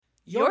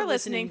You're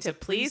listening to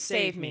Please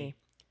Save Me.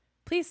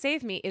 Please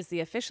Save Me is the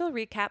official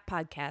recap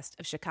podcast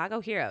of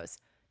Chicago Heroes,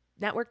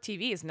 network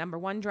TV's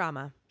 #1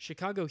 drama.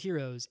 Chicago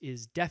Heroes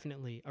is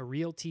definitely a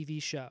real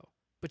TV show,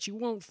 but you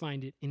won't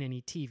find it in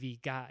any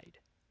TV guide.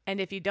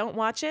 And if you don't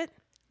watch it,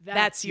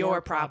 that's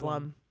your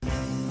problem.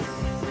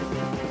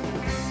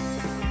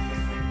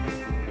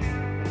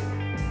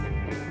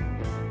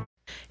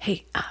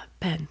 Hey,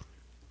 Ben,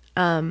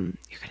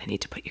 you're going to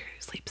need to put your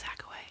sleep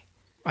sack away.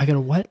 I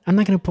gotta what? I'm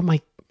not gonna put my...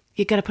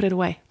 You got to put it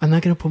away. I'm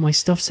not gonna put my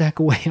stuff sack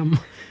away. I'm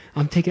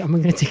gonna take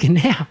a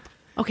nap.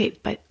 Okay,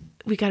 but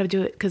we got to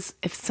do it because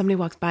if somebody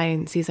walks by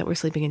and sees that we're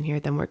sleeping in here,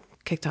 then we're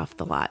kicked off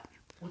the lot.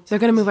 They're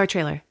going to move our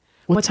trailer.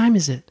 What time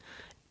is it?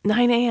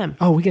 9 a.m.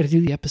 Oh, we gotta do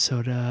the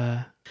episode.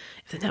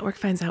 If the network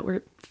finds out,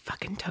 we're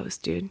fucking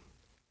toast, dude.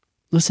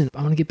 Listen,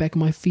 I want to get back on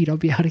my feet. I'll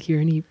be out of here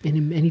any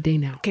day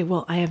now. Okay,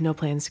 well, I have no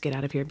plans to get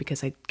out of here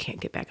because I can't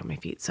get back on my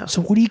feet. So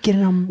what are you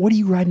getting on? What are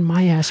you riding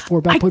my ass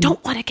for? I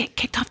don't want to get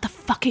kicked off the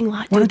fucking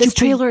lot. Dude, this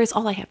trailer is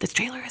all I have. This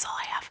trailer is all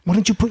I have. Why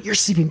don't you put your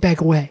sleeping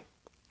bag away?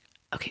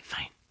 Okay,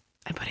 fine.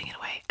 I'm putting it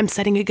away. I'm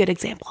setting a good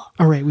example.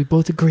 All right, we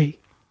both agree.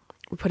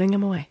 We're putting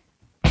him away.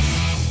 You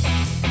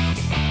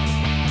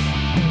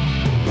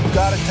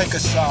gotta take a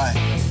side.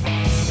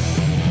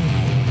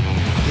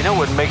 You know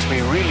what makes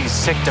me really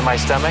sick to my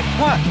stomach?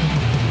 What?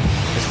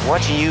 It's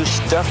watching you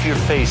stuff your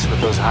face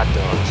with those hot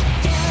dogs.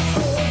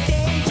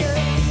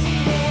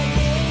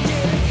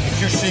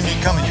 If you see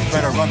me coming, you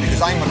better run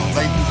because I'm gonna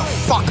lay you the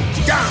fuck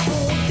down.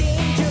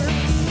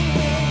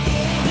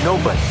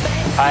 Nobody,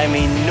 I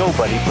mean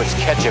nobody, puts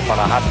ketchup on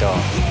a hot dog.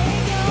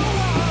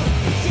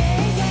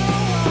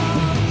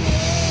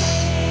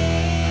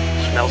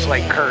 Smells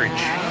like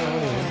courage.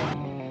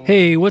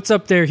 Hey, what's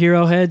up there,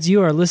 hero heads?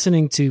 You are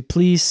listening to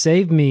Please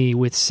Save Me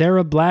with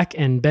Sarah Black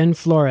and Ben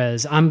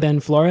Flores. I'm Ben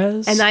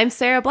Flores. And I'm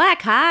Sarah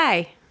Black.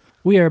 Hi.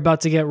 We are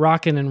about to get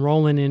rocking and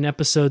rolling in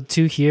episode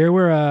 2 here.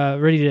 We're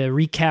ready to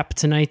recap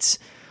tonight's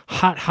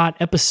hot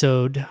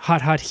episode,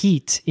 Hot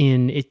Heat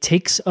in It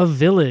Takes a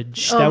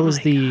Village. That was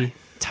the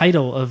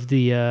title of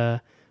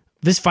the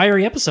this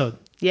fiery episode.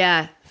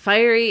 Yeah,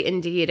 fiery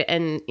indeed.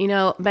 And, you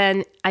know,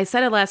 Ben, I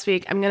said it last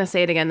week. I'm going to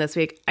say it again this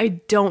week. I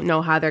don't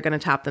know how they're going to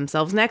top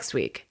themselves next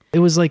week. It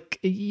was like,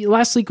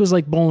 last week was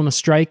like bowling a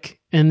strike,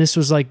 and this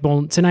was like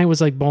bowling, tonight was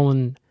like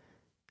bowling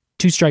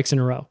 2 strikes in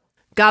a row.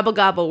 Gobble,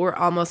 gobble, we're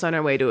almost on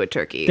our way to a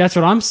turkey. That's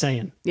what I'm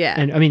saying. Yeah.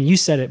 And I mean, you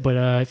said it, but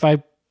I'm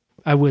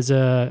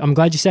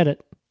glad you said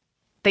it.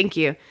 Thank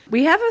you.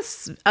 We have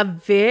a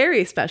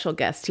very special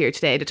guest here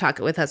today to talk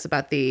with us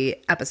about the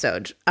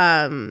episode.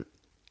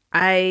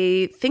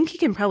 I think he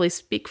can probably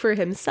speak for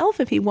himself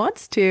if he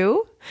wants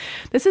to.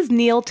 This is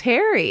Neil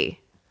Terry.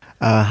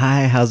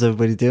 Hi, how's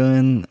everybody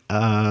doing?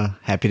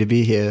 Happy to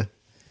be here.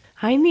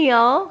 Hi,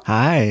 Neil.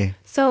 Hi.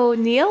 So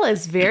Neil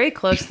is very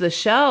close to the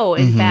show.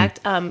 In fact,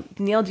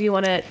 Neil, do you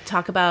want to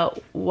talk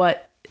about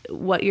what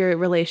your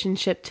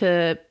relationship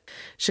to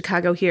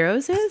Chicago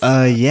Heroes is?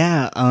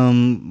 Yeah.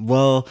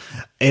 Well,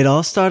 it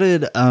all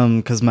started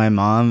because my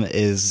mom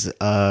is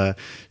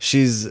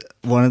she's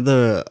one of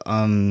the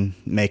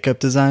makeup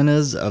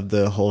designers of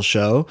the whole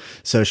show.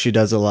 So she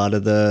does a lot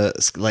of the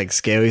like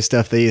scary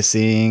stuff that you're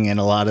seeing and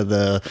a lot of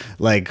the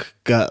like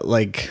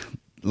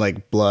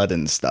blood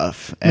and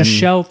stuff. And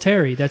Michelle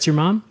Terry, that's your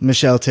mom?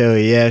 Michelle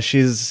Terry, yeah,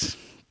 she's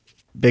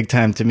big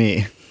time to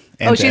me.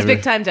 And she's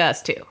big time to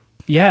us too.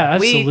 Yeah,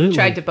 absolutely. We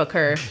tried to book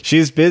her.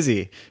 She's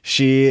busy.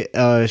 She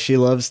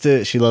loves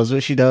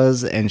what she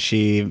does, and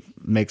she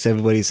makes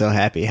everybody so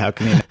happy. How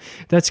can you?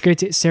 That's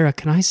great. Sarah,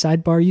 can I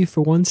sidebar you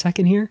for 1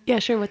 second here? Yeah,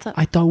 sure. What's up?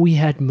 I thought we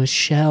had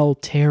Michelle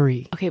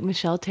Terry. Okay,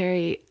 Michelle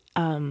Terry.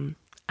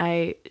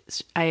 I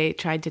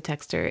tried to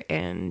text her,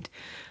 and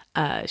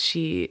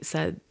she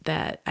said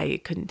that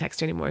I couldn't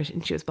text her anymore,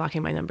 and she was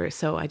blocking my number.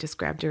 So I just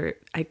grabbed her.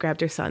 I grabbed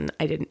her son.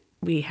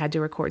 We had to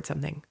record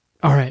something.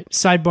 All right,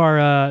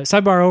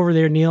 sidebar over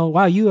there, Neil.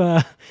 Wow,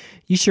 you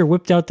sure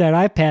whipped out that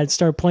iPad,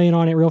 started playing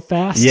on it real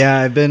fast. Yeah,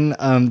 I've been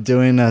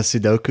doing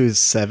Sudoku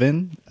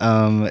 7.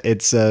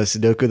 It's a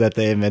Sudoku that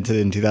they invented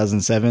in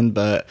 2007,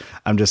 but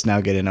I'm just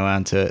now getting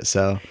around to it.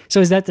 So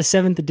is that the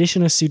 7th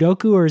edition of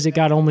Sudoku, or has it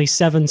got only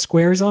 7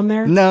 squares on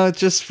there? No, it's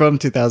just from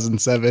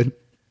 2007.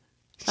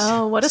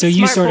 Oh, what a so smart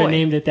you sort boy. of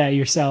named it that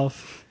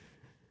yourself.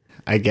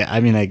 I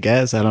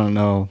guess I don't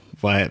know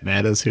why it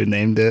matters who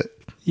named it.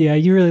 Yeah,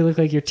 you really look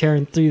like you're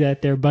tearing through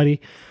that there,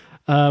 buddy.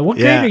 What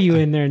grade are you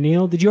in there,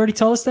 Neil? Did you already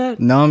tell us that?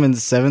 No, I'm in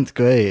 7th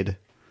grade.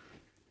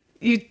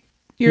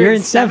 You're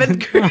in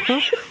 7th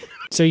grade.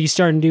 So you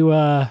starting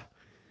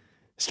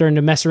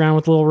to mess around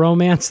with a little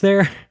romance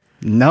there?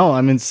 No,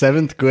 I'm in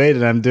 7th grade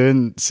and I'm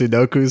doing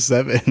Sudoku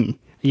 7.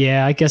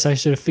 Yeah, I guess I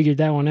should have figured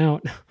that one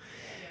out.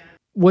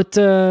 What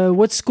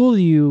school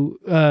do you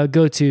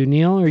go to,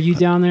 Neil? Are you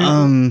down there?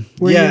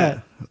 Where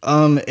yeah.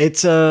 you at?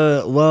 It's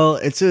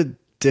a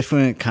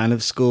different kind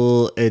of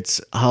school. It's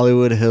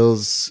Hollywood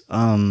Hills.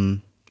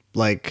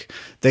 Like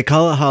they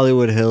call it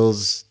Hollywood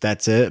Hills.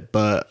 That's it.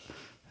 But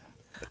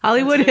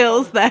Hollywood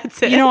Hills,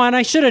 that's it. You know, and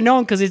I should have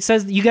known because it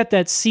says you got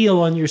that seal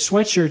on your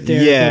sweatshirt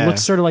there. Yeah. It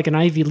looks sort of like an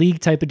Ivy League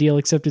type of deal,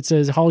 except it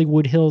says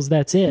Hollywood Hills,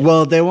 that's it.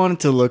 Well, they wanted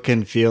to look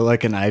and feel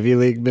like an Ivy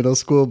League middle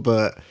school,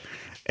 but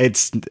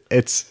it's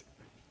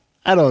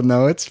I don't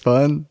know, it's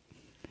fun.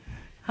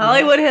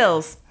 Hollywood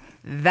Hills,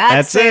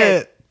 that's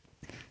it.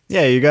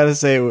 Yeah, you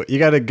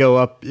gotta go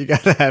up, you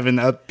gotta have an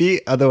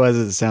upbeat, otherwise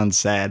it sounds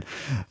sad.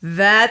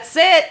 That's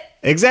it.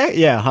 Exactly,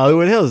 yeah,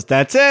 Hollywood Hills,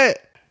 that's it.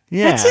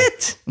 Yeah. That's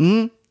it.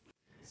 Mm-hmm.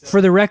 For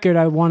the record,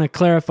 I want to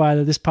clarify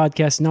that this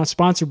podcast is not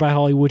sponsored by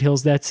Hollywood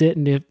Hills, that's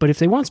it. But if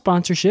they want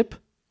sponsorship,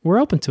 we're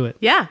open to it.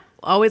 Yeah,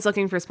 always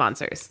looking for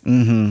sponsors.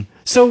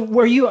 So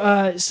were you?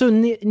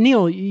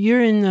 Neil,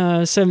 you're in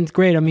 7th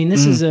grade. I mean,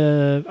 this is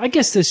I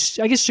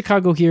guess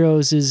Chicago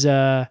Heroes is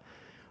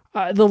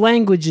the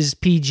language is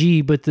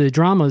PG, but the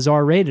drama is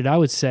R-rated, I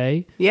would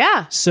say.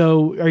 Yeah.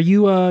 So are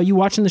you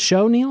watching the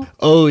show, Neil?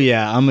 Oh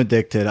yeah, I'm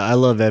addicted. I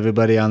love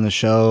everybody on the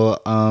show.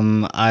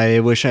 I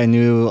wish I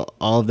knew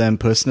all of them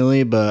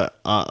personally,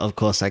 but of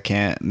course I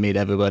can't meet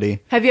everybody.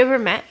 Have you ever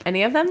met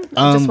any of them?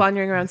 Just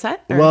wandering around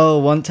set? Or?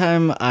 Well, one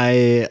time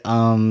I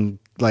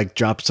like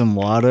dropped some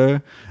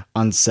water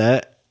on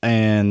set,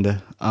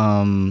 and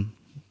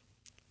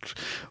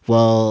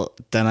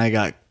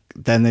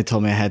then they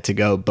told me I had to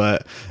go,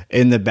 but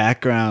in the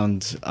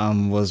background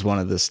was one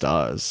of the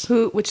stars.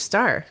 Which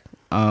star?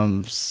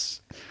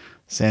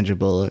 Sandra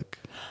Bullock.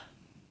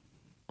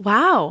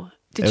 Wow.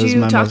 Did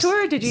you talk to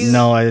her? Did you?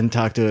 No, I didn't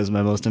talk to her. It was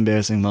my most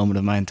embarrassing moment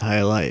of my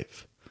entire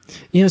life.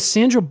 You know,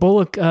 Sandra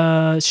Bullock,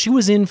 she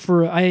was in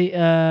for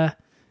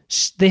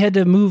they had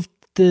to move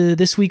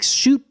this week's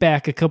shoot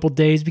back a couple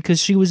days because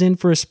she was in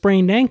for a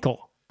sprained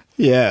ankle.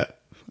 Yeah,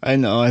 I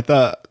know. I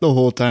thought the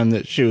whole time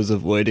that she was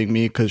avoiding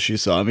me because she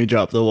saw me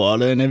drop the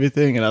water and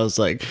everything, and I was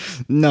like,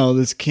 no,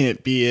 this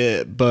can't be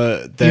it.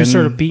 But then you're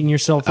sort of beating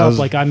yourself up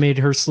like I made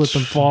her slip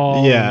and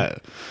fall. Yeah.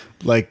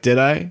 Like, did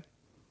I?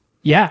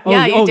 Yeah.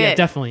 Yeah, you did. Yeah,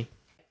 definitely.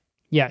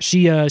 Yeah,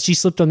 she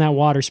slipped on that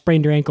water,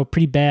 sprained her ankle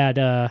pretty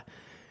bad.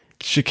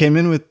 She came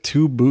in with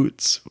 2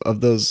 boots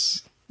of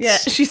those. Yeah,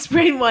 she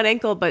sprained one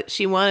ankle, but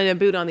she wanted a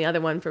boot on the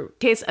other one for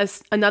case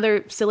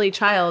another silly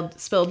child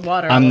spilled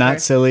water. I'm all not over.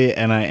 silly,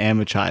 and I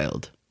am a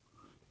child.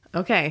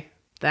 Okay,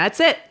 that's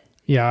it.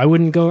 Yeah, I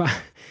wouldn't go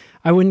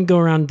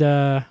around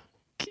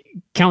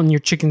counting your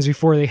chickens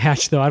before they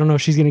hatch, though. I don't know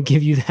if she's going to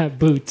give you that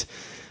boot.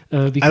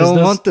 Because I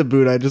don't want the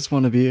boot. I just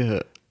want to be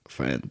her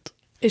friend.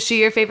 Is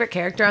she your favorite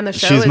character on the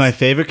show? She's my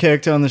favorite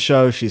character on the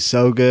show. She's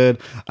so good.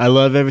 I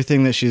love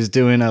everything that she's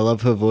doing. I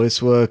love her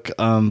voice work,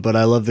 but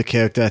I love the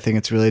character. I think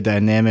it's really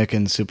dynamic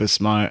and super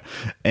smart,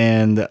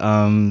 and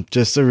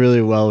just a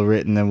really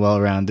well-written and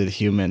well-rounded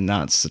human,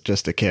 not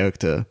just a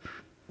character.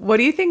 What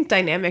do you think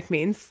dynamic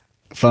means?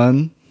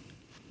 Fun.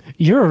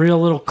 You're a real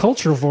little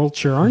culture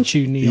vulture, aren't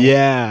you, Neil?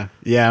 Yeah.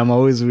 I'm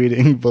always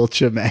reading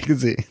Vulture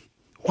magazine.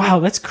 Wow,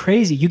 that's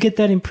crazy. You get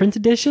that in print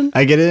edition?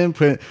 I get it in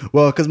print.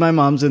 Well, because my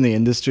mom's in the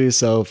industry,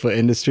 so for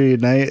industry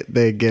night,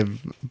 they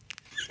give...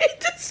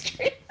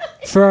 Industry.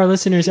 For our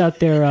listeners out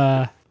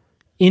there,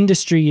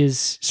 industry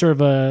is sort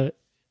of a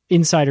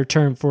insider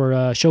term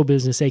for show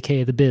business,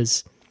 aka the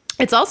biz.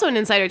 It's also an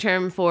insider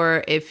term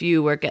for if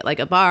you work at like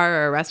a bar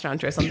or a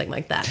restaurant or something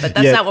like that. But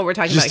that's not what we're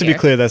talking about Just to be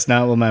clear, that's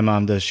not what my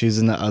mom does. She's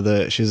in the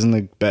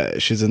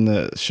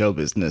show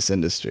business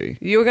industry.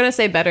 You were gonna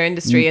say better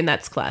industry, and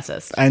that's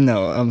classist. I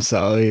know. I'm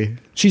sorry.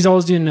 She's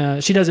always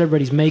doing. She does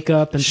everybody's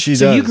makeup, and She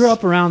so does. you grew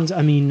up around.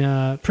 I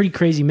mean, pretty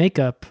crazy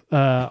makeup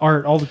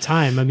art all the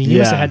time. I mean, you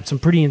must have had some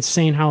pretty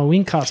insane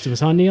Halloween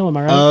costumes, huh, Neil? Am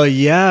I right? Oh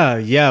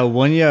yeah.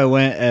 One year I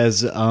went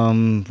as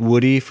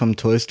Woody from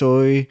Toy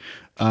Story.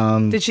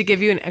 Did she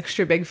give you an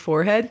extra big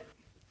forehead?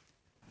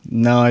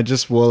 No, I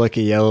just wore like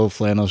a yellow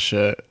flannel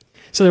shirt.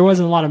 So there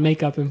wasn't a lot of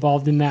makeup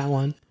involved in that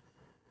one.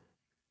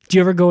 Do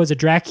you ever go as a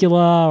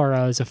Dracula or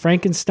as a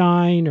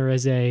Frankenstein or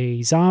as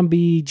a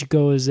zombie? Did you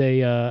go as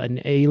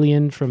an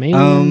alien from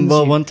Aliens?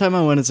 Well, one time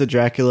I went as a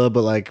Dracula,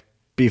 but like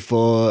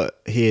before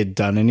he had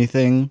done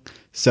anything,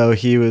 so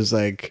he was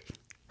like.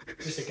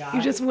 Just a guy.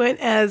 You just went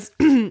as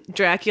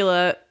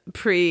Dracula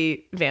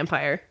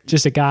pre-vampire.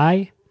 Just a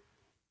guy.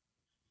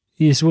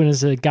 You just went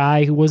as a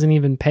guy who wasn't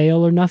even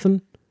pale or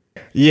nothing.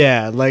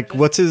 Yeah, like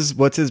what's his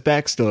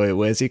backstory?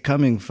 Where's he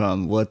coming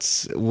from?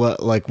 What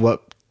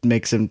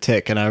makes him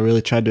tick? And I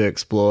really tried to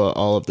explore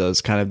all of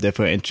those kind of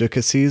different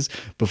intricacies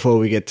before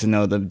we get to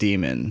know the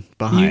demon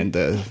behind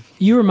the.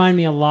 You remind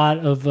me a lot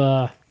of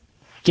a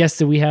guest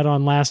that we had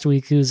on last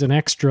week, who's an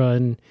extra,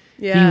 and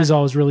he was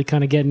always really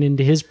kind of getting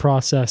into his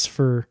process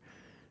for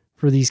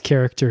these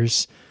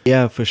characters.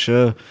 Yeah, for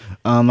sure.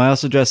 I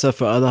also dress up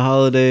for other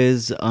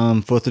holidays.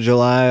 4th of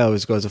July, I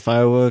always go as a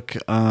firework.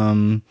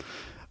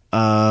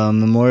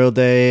 Memorial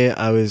Day,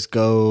 I always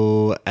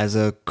go as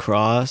a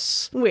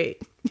cross.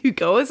 Wait, you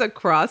go as a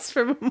cross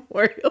for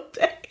Memorial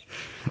Day?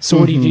 So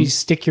what do you do? You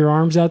stick your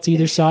arms out to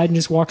either side and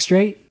just walk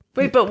straight?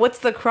 Wait, but what's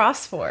the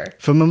cross for?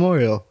 For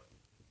Memorial.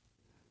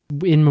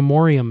 In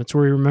memoriam, it's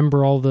where we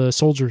remember all the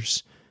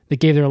soldiers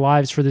that gave their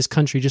lives for this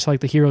country, just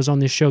like the heroes on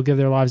this show give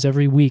their lives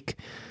every week.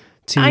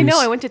 I know,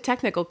 I went to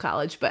technical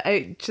college, but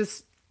I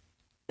just...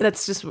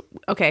 That's just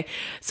okay.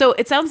 So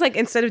it sounds like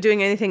instead of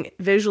doing anything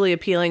visually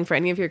appealing for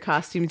any of your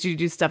costumes, you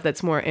do stuff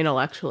that's more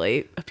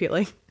intellectually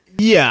appealing.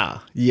 Yeah.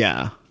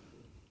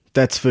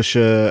 That's for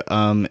sure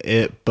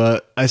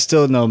but I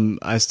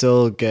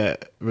still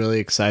get really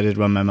excited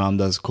when my mom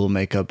does cool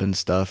makeup and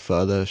stuff for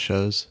other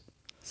shows.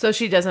 So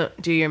she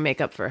doesn't do your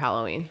makeup for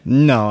Halloween?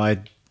 No,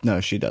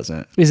 she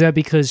doesn't. Is that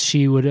because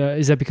she would?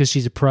 Is that because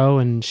she's a pro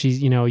and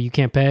she's you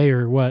can't pay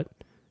or what?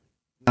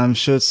 I'm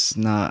sure it's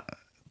not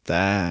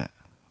that,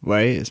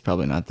 right? It's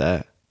probably not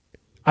that.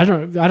 I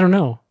don't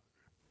know.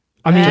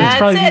 I mean, That's it's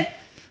probably it.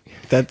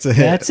 That's it.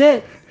 That's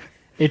it.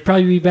 It'd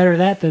probably be better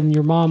that than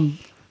your mom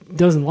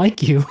doesn't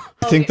like you.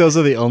 I think those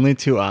are the only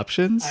two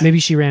options. Maybe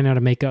she ran out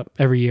of makeup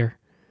every year.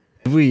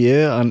 Every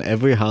year on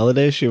every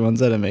holiday, she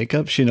runs out of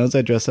makeup. She knows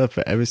I dress up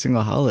for every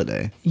single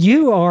holiday.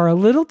 You are a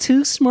little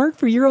too smart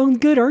for your own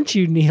good, aren't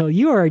you, Neil?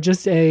 You are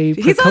just a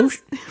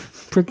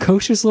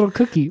precocious little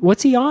cookie.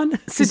 What's he on?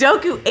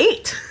 Sudoku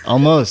 8.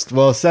 Almost.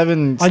 Well,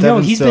 7 I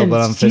know still,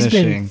 but I'm finishing.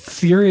 He's been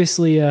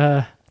furiously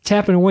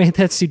tapping away at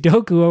that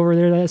Sudoku over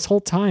there this whole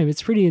time.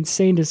 It's pretty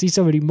insane to see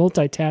somebody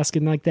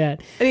multitasking like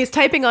that. And he's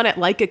typing on it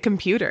like a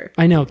computer.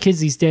 I know, kids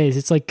these days.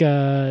 It's like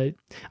I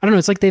don't know.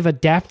 It's like they've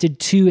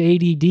adapted to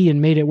ADD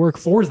and made it work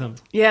for them.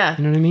 Yeah.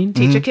 You know what I mean?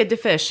 Teach a kid to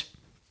fish.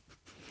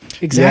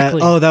 Exactly.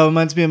 Yeah. Oh, that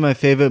reminds me of my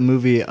favorite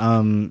movie,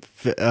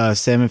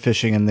 Salmon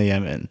Fishing in the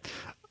Yemen.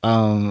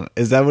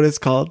 Is that what it's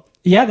called?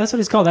 Yeah, that's what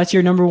it's called. That's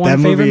your number one That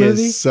favorite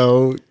movie? is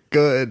so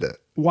good.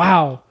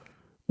 Wow.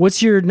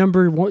 What's your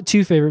number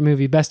 2 favorite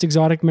movie? Best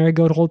Exotic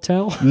Marigold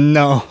Hotel?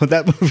 No,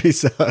 that movie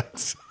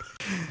sucks.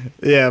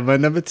 Yeah, my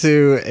number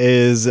 2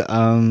 is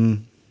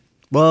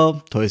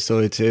Toy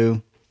Story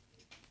 2.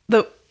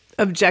 The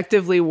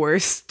objectively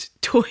worst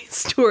Toy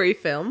Story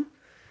film.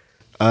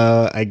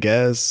 I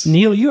guess.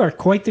 Neil, you are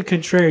quite the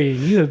contrarian.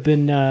 You have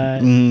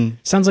been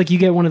sounds like you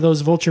get one of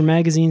those Vulture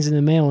magazines in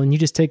the mail and you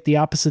just take the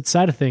opposite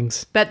side of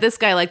things. Bet this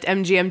guy liked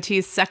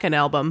MGMT's second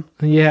album.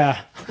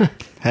 Yeah.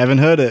 Haven't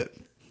heard it.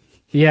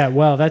 Yeah,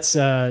 well, that's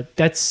it.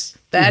 That's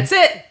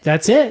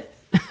it.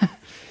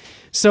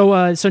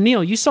 So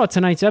Neil, you saw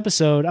tonight's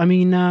episode. I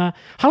mean,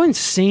 how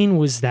insane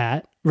was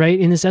that? Right?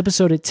 In this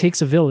episode, It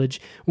Takes a Village,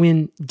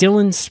 when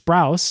Dylan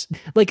Sprouse,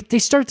 they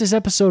start this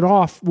episode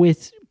off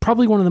with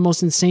probably one of the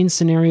most insane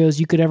scenarios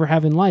you could ever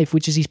have in life,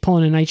 which is he's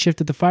pulling a night shift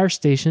at the fire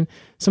station.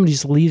 Somebody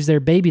just leaves their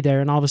baby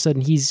there, and all of a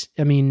sudden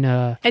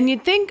And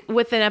you'd think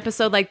with an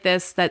episode like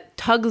this that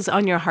tugs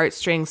on your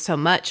heartstrings so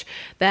much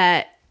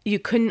that you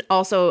couldn't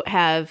also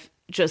have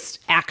just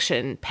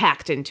action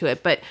packed into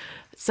it, but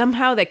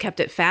somehow they kept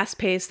it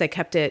fast-paced, they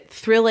kept it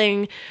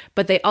thrilling,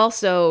 but they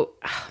also,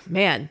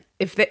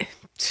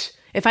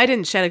 if I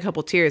didn't shed a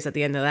couple tears at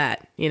the end of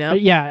that,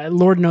 Yeah,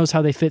 Lord knows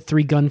how they fit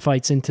 3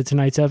 gunfights into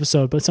tonight's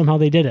episode, but somehow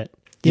they did it.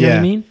 You know what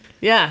I mean?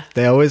 Yeah.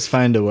 They always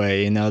find a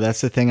way,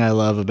 that's the thing I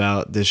love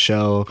about this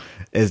show,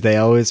 is they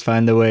always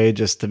find a way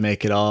just to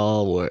make it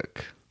all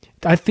work.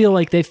 I feel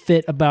like they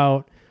fit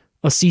about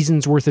a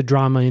season's worth of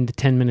drama into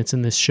 10 minutes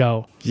in this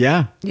show.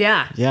 Yeah.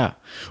 Yeah. Yeah.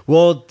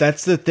 Well,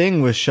 that's the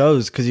thing with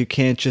shows, because you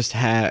can't just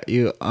have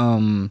you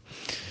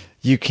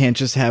can't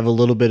just have a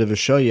little bit of a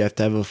show. You have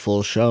to have a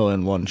full show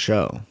in one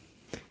show.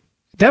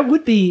 That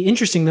would be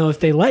interesting, though,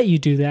 if they let you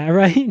do that,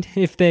 right?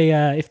 If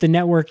the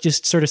network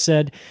just sort of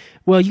said,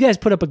 well, you guys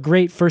put up a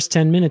great first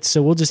 10 minutes,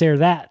 so we'll just air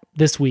that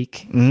this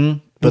week.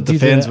 Mm-hmm. But the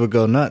fans would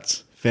go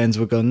nuts. Fans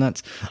would go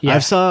nuts. Yeah.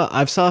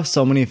 I've saw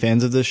so many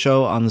fans of this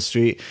show on the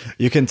street.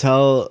 You can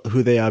tell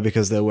who they are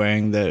because they're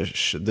wearing the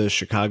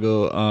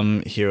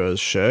Chicago Heroes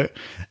shirt.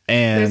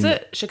 And there's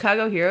a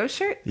Chicago Heroes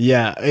shirt?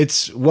 Yeah,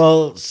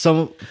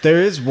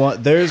 there is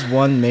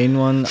one main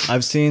one.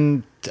 I've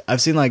seen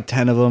like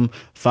 10 of them.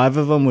 5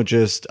 of them were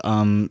just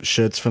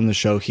shirts from the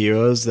show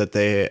Heroes that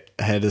they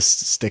had a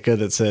sticker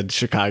that said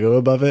Chicago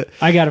above it.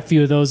 I got a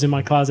few of those in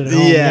my closet at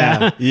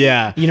home.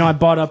 Yeah. I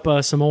bought up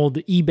some old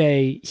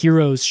eBay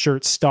Heroes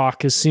shirt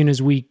stock as soon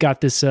as we got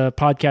this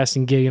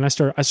podcasting gig, and I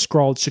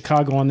scrawled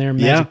Chicago on there in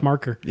magic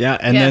marker. Yeah,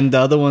 and then the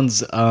other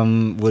ones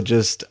were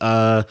just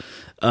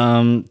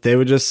they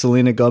were just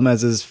Selena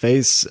Gomez's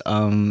face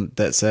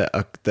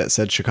that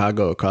said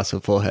Chicago across her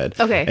forehead.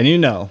 Okay. And you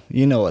know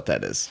what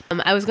that is.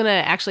 I was going to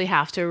actually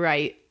have to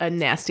write a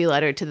nasty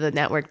letter to the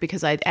network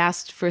because I'd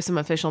asked for some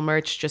official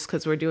merch just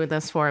because we're doing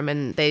this for them,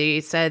 and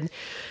they said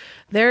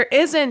there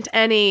isn't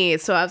any.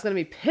 So I was going to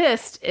be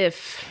pissed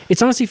if...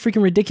 It's honestly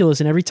freaking ridiculous,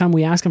 and every time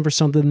we ask them for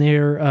something,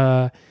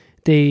 they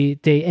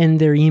end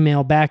their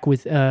email back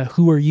with,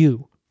 who are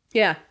you?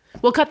 Yeah.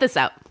 We'll cut this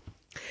out.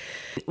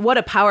 What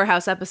a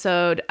powerhouse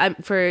episode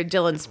for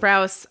Dylan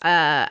Sprouse.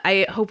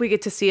 I hope we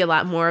get to see a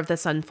lot more of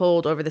this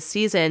unfold over the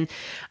season.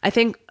 I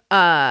think,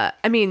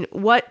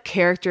 what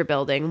character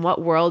building, what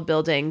world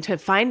building, to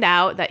find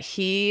out that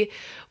he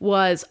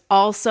was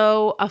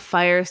also a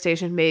fire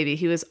station baby.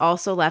 He was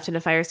also left in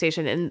a fire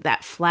station, in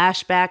that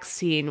flashback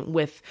scene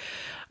with...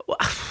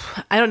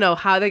 I don't know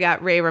how they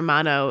got Ray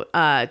Romano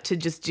to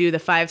just do the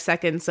 5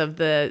 seconds of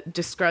the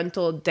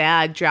disgruntled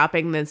dad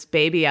dropping this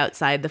baby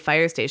outside the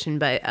fire station,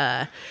 but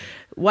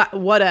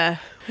What a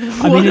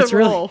I mean, it's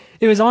role.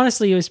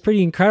 really, it was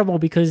pretty incredible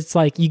because it's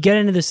like you get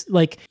into this,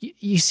 like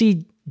you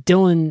see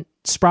Dylan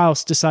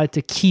Sprouse decide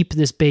to keep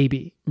this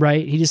baby,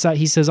 right? He says,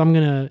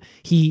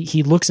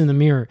 he looks in the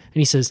mirror and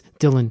he says,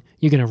 Dylan,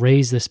 you're going to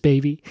raise this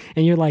baby.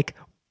 And you're like,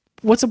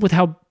 what's up with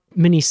how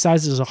many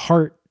sizes of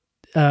heart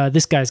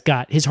this guy's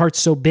got? His heart's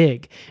so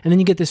big. And then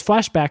you get this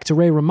flashback to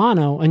Ray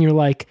Romano and you're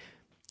like,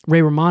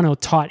 Ray Romano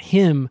taught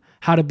him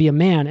how to be a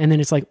man. And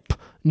then it's like,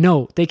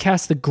 no, they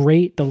cast the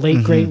late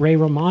great Ray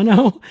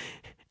Romano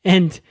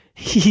and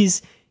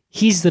he's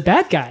the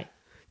bad guy.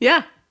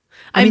 Yeah.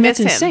 I mean, miss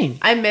that's him. insane.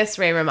 I miss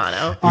Ray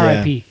Romano.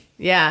 R.I.P.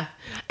 Yeah.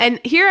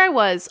 And here I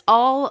was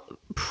all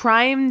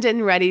primed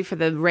and ready for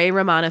the Ray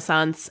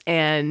Romano-sance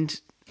and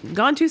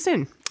gone too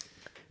soon.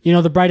 You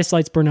know, the brightest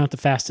lights burn out the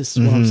fastest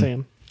is what I'm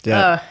saying.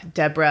 Yeah.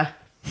 Deborah.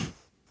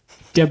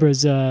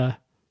 Deborah's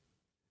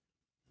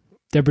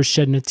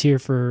shedding a tear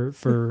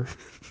for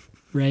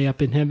Ray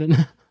up in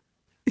heaven.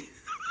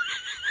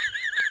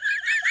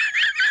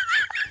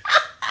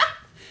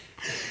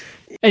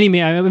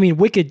 Anyway, I mean,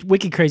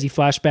 wicked crazy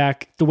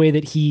flashback. The way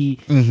that he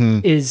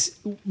is,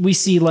 we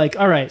see like,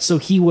 all right, so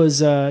he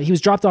was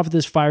dropped off at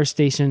this fire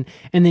station,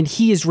 and then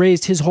he has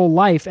raised his whole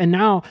life, and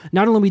now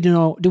not only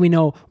do we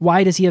know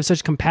why does he have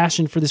such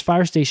compassion for this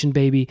fire station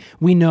baby,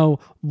 we know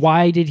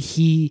why did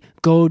he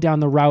go down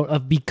the route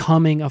of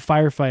becoming a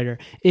firefighter.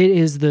 It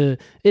is the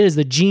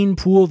gene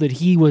pool that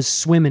he was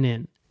swimming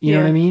in. You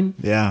know what I mean?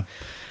 Yeah.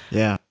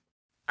 Yeah.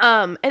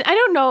 And I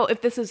don't know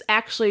if this is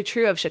actually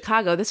true of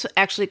Chicago. This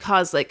actually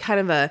caused like kind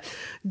of a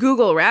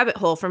Google rabbit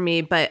hole for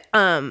me, but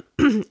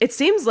it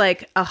seems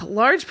like a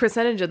large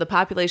percentage of the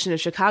population of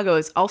Chicago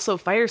is also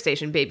fire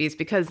station babies,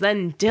 because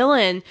then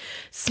Dylan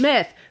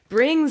Smith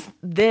brings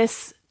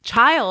this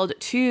child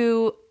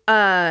to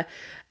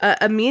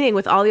a meeting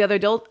with all the other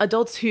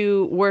adults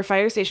who were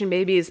fire station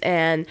babies,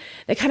 and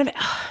they kind of,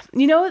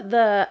 you know,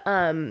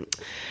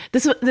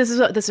 this is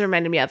what this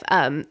reminded me of,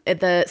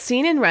 the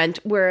scene in Rent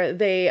where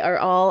they are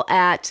all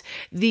at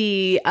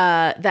the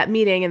that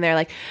meeting, and they're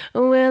like,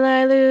 will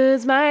I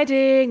lose my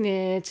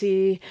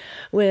dignity?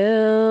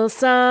 Will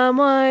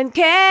someone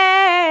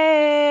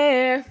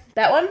care?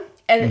 That one.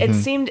 And it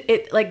seemed,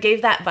 it like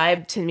gave that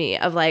vibe to me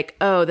of like,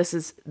 oh, this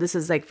is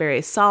like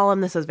very solemn.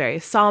 This is very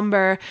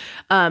somber.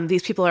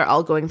 These people are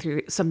all going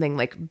through something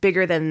like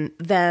bigger than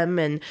them.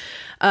 And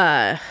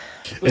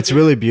It's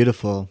really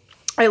beautiful.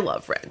 I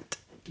love Rent.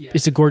 Yeah.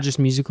 It's a gorgeous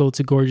musical. It's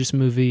a gorgeous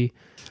movie.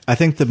 I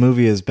think the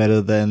movie is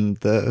better than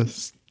the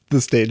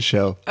stage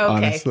show,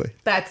 honestly.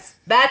 That's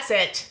it.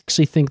 I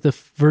actually think the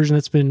version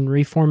that's been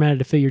reformatted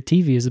to fit your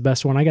TV is the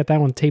best one. I got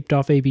that one taped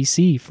off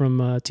ABC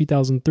from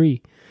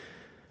 2003.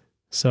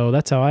 So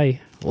that's how I...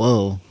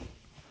 Whoa.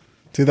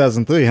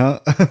 2003, huh?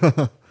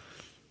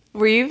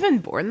 Were you even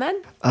born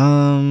then?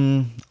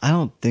 I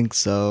don't think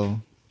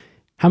so.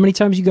 How many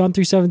times you gone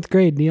through 7th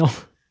grade, Neil?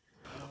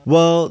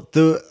 Well,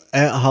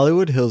 at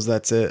Hollywood Hills,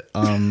 that's it.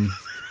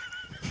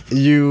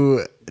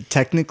 You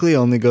technically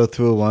only go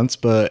through it once,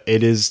 but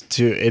it is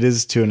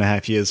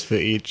 2.5 years for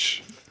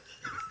each.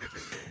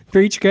 For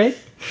each grade?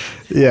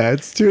 Yeah,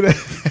 it's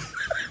 2.5.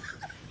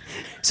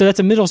 So that's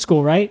a middle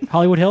school, right?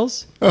 Hollywood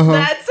Hills?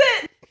 That's it.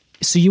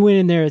 So you went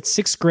in there at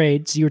 6th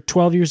grade, so you were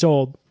 12 years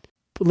old,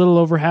 a little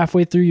over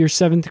halfway through your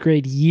 7th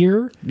grade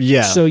year.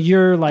 Yeah. So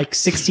you're like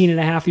 16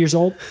 and a half years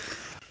old?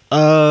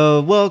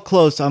 Well,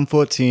 close. I'm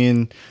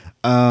 14.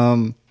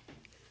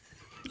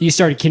 You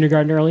started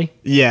kindergarten early?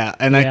 Yeah,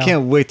 and I Yeah.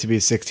 can't wait to be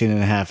 16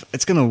 and a half.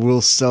 It's going to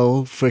rule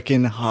so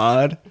freaking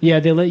hard.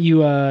 Yeah, they let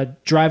you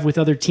drive with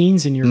other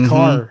teens in your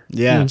car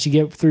Yeah. once you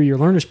get through your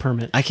learner's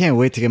permit. I can't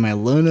wait to get my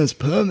learner's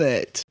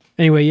permit.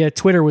 Anyway, yeah,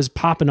 Twitter was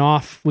popping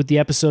off with the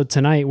episode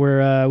tonight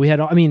where we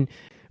had all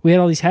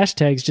these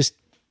hashtags just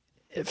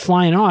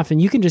flying off,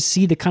 and you can just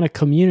see the kind of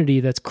community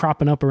that's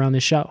cropping up around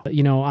this show.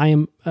 You know, I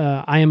am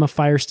a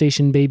fire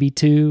station baby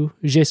too.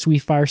 Je suis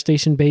fire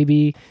station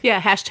baby. Yeah,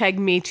 hashtag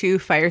me too,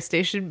 fire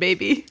station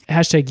baby.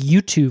 Hashtag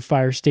you too,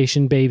 fire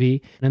station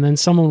baby. And then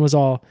someone was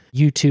all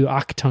you too,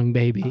 Achtung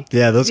baby.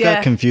 Yeah, those Yeah.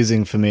 got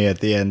confusing for me at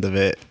the end of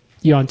it.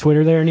 You on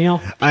Twitter there,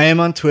 Neil? I am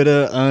on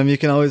Twitter. You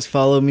can always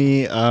follow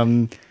me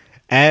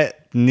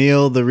at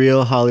Neil the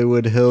Real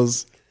Hollywood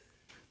Hills.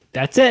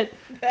 That's it.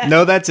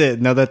 No, that's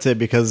it.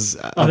 Because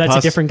That's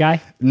a different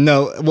guy?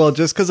 No, well,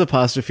 just because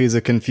apostrophes are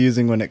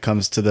confusing when it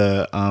comes to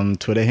the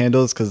Twitter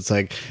handles, because it's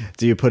like,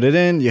 do you put it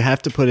in? You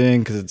have to put it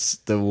in because it's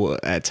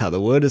how the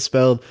word is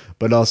spelled,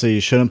 but also you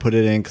shouldn't put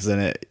it in because then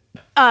it.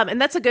 And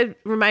that's a good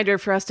reminder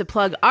for us to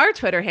plug our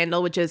Twitter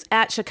handle, which is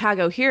at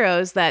Chicago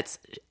Heroes. That's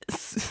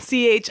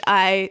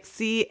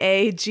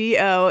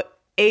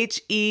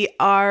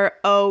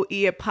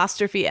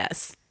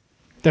CHICAGOHEROE''S.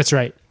 That's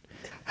right.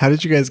 How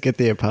did you guys get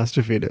the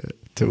apostrophe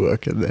to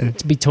work in there?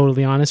 To be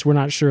totally honest, we're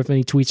not sure if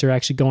any tweets are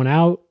actually going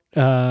out.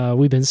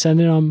 We've been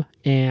sending them,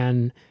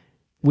 and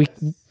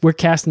we're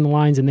casting the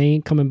lines, and they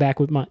ain't coming back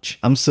with much.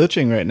 I'm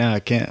searching right now. I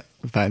can't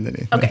find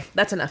anything. Okay,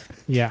 that's enough.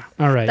 Yeah,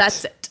 all right.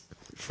 That's it.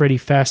 Freddie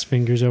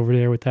Fastfingers over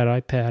there with that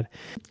iPad.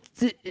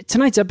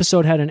 Tonight's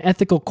episode had an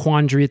ethical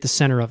quandary at the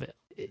center of it.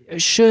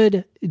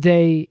 Should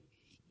they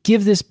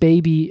give this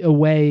baby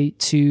away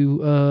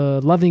to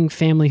a loving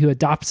family who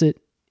adopts it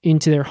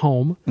into their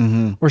home,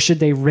 or should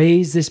they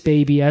raise this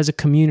baby as a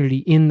community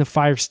in the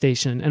fire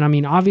station? And I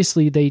mean,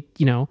 obviously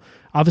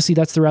obviously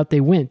that's the route they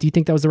went. Do you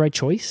think that was the right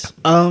choice?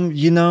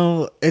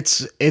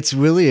 It's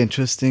really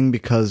interesting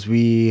because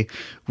we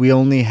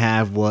only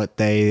have what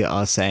they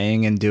are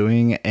saying and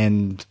doing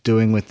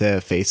with their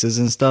faces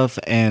and stuff.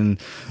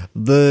 And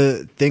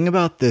the thing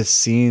about this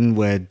scene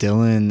where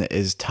Dylan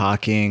is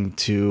talking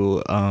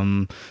to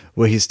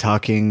where he's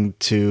talking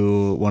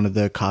to one of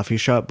the coffee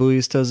shop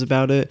baristas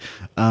about it.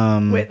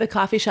 Wait, the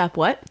coffee shop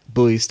what?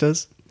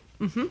 Baristas?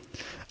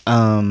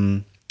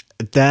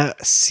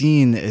 That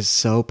scene is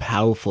so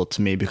powerful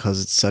to me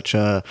because it's such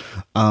a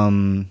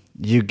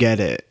you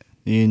get it,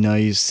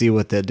 you see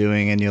what they're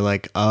doing and you're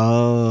like,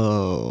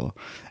 oh,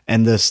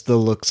 and the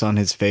looks on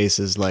his face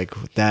is like,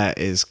 that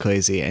is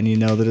crazy, and you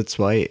know that it's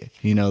white,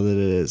 you know that it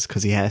is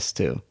because he has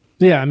to.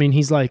 Yeah, I mean,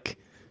 he's like,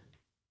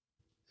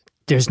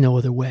 there's no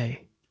other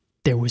way,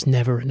 there was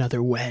never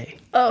another way.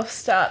 Oh,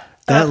 stop.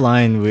 That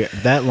line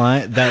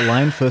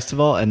first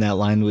of all, and that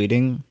line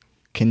reading,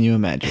 can you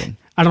imagine?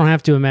 I don't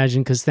have to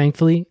imagine because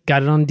thankfully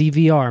got it on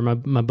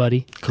DVR, my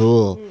buddy.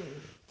 Cool.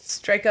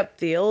 Strike up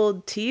the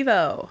old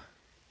TiVo.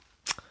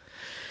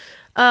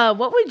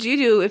 What would you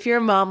do if your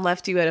mom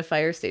left you at a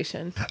fire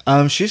station?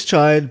 She's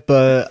tried,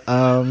 but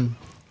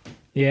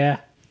yeah,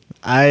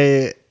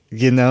 there's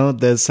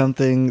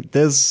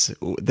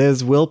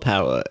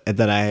willpower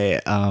that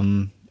I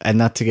and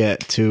not to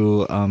get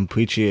too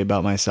preachy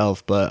about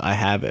myself, but I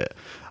have it.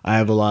 I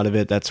have a lot of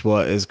it. That's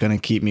what is going to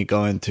keep me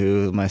going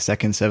through my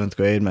second 7th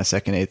grade, my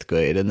second 8th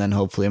grade, and then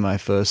hopefully my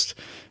first,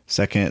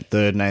 second,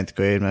 third, 9th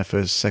grade, my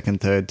first,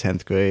 second, third,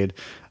 10th grade,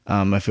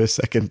 my first,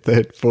 second,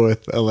 third,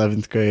 4th,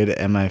 11th grade,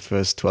 and my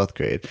first 12th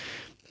grade,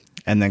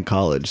 and then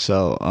college.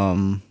 So,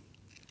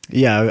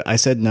 yeah, I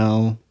said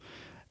no,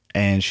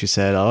 and she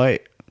said, all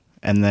right.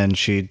 And then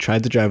she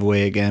tried to drive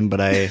away again,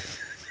 but I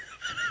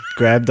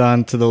grabbed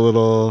onto the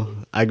little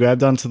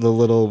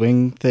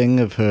wing thing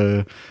of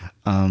her,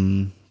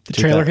 the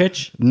trailer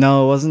hitch?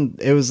 No, it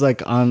wasn't. It was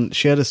like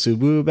she had a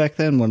Subaru back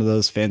then, one of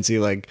those fancy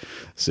like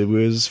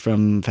Subarus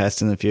from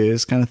Fast and the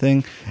Furious kind of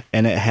thing,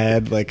 and it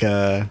had like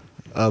a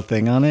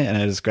thing on it, and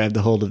I just grabbed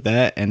a hold of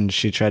that, and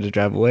she tried to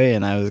drive away,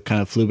 and I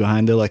kind of flew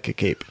behind her like a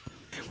cape.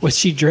 Was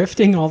she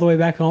drifting all the way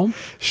back home?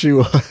 She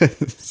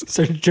was.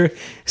 sort of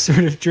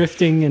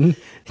drifting and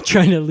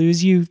trying to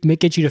lose you,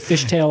 get you to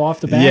fishtail off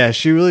the back? Yeah,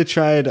 she really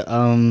tried.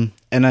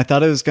 And I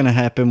thought it was going to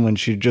happen when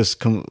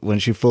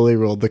she fully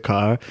rolled the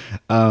car.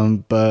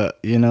 But,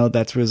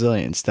 that's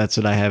resilience. That's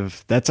what I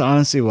have. That's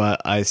honestly why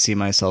I see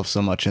myself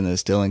so much in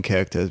this Dylan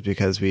character, is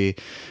because we...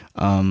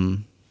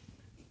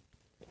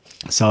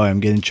 sorry, I'm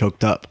getting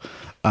choked up.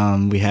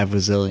 We have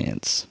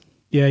resilience.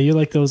 Yeah, you're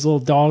like those little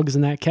dogs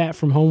and that cat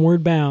from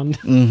Homeward Bound.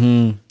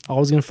 Mm-hmm.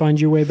 Always going to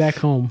find your way back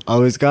home.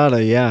 Always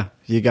gotta, yeah.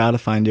 You gotta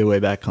find your way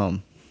back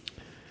home.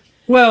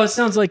 Well, it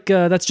sounds like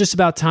that's just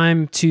about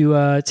time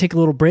to take a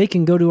little break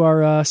and go to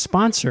our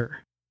sponsor.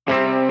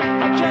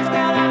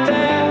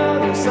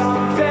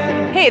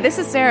 Hey, this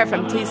is Sarah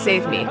from Please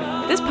Save Me.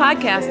 This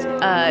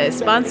podcast is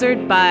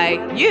sponsored by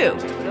you.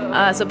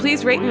 So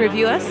please rate and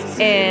review us,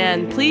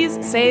 and please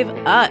save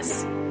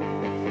us.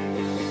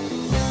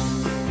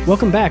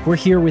 Welcome back. We're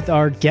here with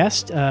our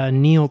guest,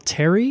 Neil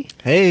Terry.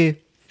 Hey.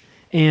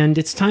 And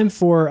it's time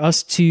for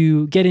us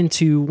to get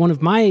into one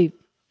of my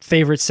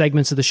favorite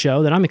segments of the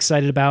show that I'm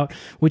excited about,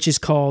 which is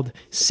called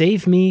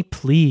Save Me,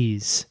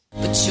 Please.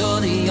 But you're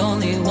the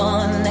only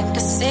one that can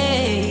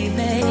save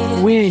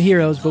me. We ain't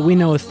heroes, but we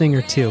know a thing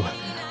or two.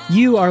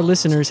 You, our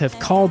listeners, have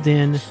called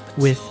in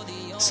with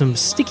some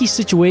sticky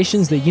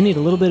situations that you need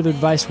a little bit of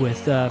advice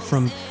with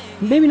from,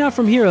 maybe not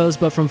from heroes,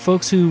 but from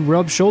folks who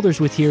rub shoulders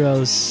with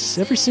heroes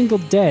every single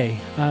day.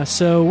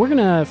 So we're going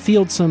to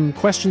field some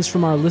questions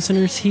from our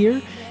listeners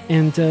here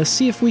and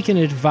see if we can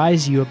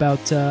advise you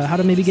about how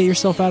to maybe get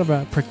yourself out of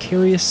a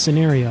precarious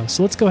scenario.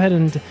 So let's go ahead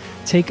and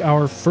take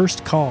our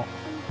first call.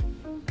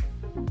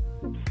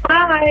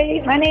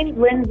 Hi, my name's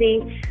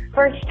Lindsay.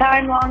 First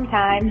time, long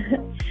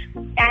time.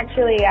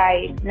 Actually,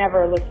 I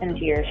never listened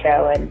to your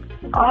show, and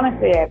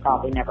honestly, I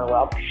probably never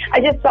will.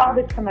 I just saw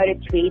this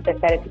promoted tweet that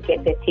said it could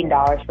get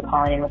 $15 for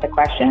calling in with a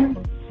question.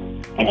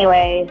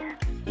 Anyway,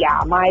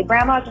 yeah, my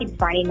grandma keeps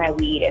finding my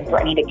weed and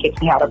threatening to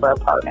kick me out of her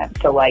apartment.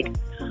 So,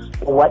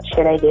 what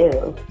should I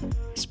do?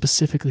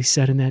 Specifically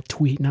said in that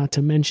tweet not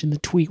to mention the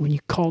tweet when you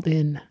called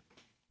in.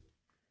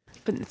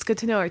 But it's good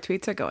to know our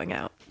tweets are going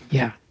out.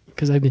 Yeah,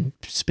 because I've been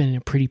spending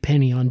a pretty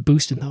penny on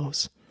boosting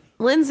those.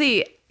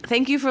 Lindsay,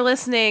 thank you for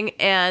listening,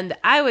 and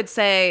I would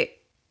say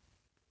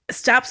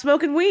stop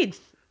smoking weed.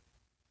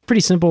 Pretty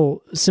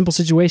simple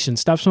situation.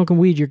 Stop smoking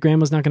weed. Your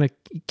grandma's not going to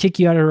kick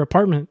you out of her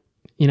apartment,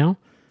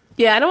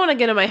 Yeah, I don't want to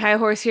get on my high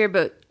horse here,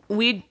 but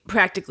weed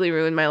practically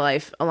ruined my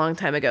life a long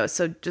time ago,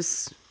 so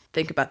just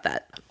think about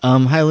that.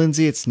 Hi,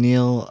 Lindsay, it's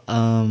Neil.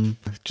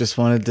 Just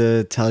wanted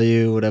to tell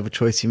you whatever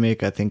choice you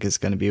make, I think is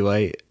going to be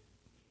right.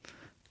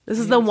 This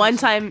is the one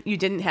time you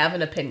didn't have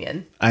an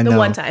opinion. I know. The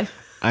one time.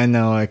 I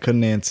know. I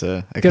couldn't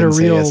answer. I Got a couldn't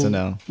say real yes or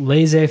no.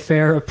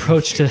 laissez-faire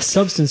approach to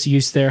substance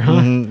use there,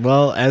 huh?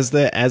 Well,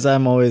 as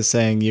I'm always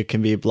saying, you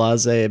can be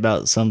blasé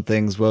about some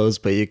things, Woes,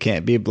 but you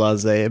can't be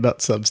blasé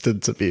about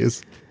substance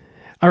abuse.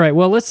 All right.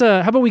 Well, let's.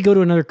 How about we go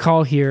to another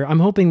call here? I'm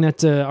hoping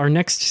that our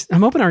next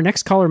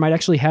caller might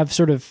actually have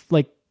sort of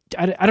like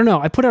I don't know.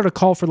 I put out a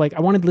call for like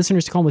I wanted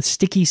listeners to call with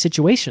sticky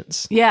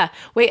situations. Yeah.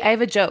 Wait, I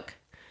have a joke.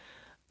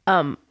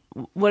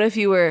 What if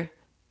you were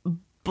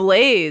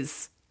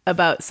Blaze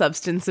about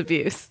substance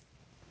abuse?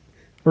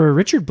 Or a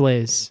Richard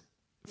Blaze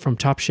from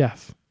Top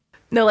Chef.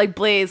 No, like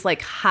Blaze,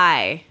 like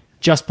hi.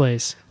 Just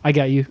Blaze. I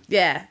got you.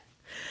 Yeah.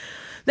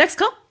 Next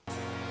call.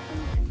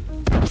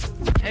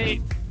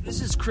 Hey,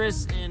 this is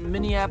Chris in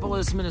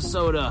Minneapolis,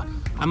 Minnesota.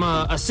 I'm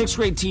a sixth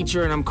grade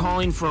teacher, and I'm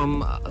calling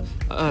from.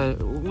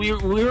 We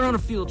were on a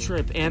field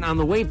trip, and on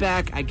the way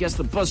back, I guess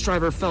the bus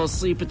driver fell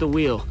asleep at the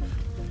wheel.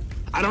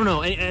 I don't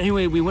know.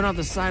 Anyway, we went out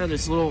the side of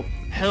this little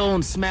hill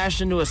and smashed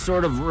into a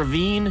sort of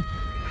ravine.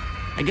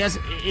 I guess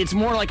it's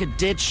more like a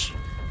ditch,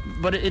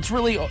 but it's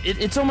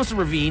almost a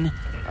ravine.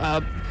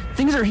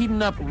 Things are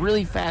heating up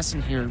really fast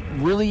in here,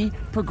 really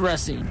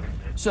progressing.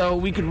 So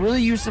we could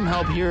really use some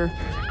help here.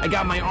 I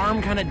got my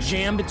arm kind of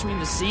jammed between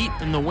the seat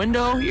and the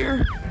window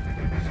here.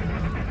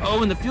 Oh,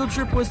 and the field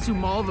trip was to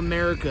Mall of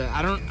America.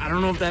 I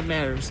don't know if that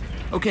matters.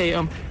 Okay,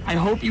 I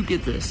hope you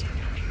get this.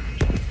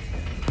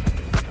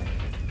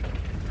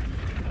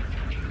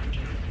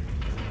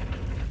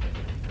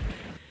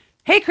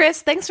 Hey,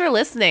 Chris, thanks for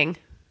listening.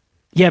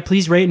 Yeah,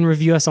 please rate and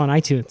review us on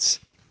iTunes.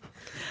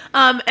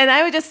 And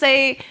I would just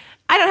say,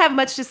 I don't have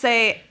much to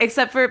say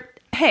except for,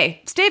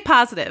 hey, stay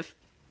positive.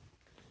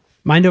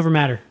 Mind over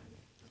matter.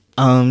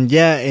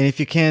 Yeah, and if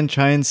you can,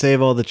 try and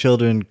save all the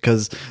children,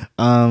 because,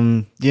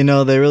 they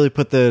really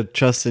put their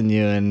trust in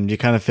you, and you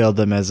kind of failed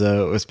them as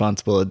a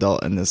responsible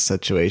adult in this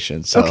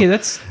situation. So okay,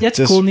 that's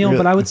cool, Neil,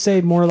 but I would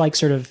say more like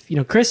sort of,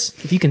 Chris,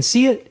 if you can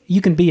see it,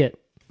 you can be it.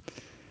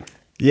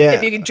 Yeah.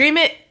 If you can dream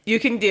it, you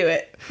can do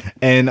it.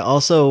 And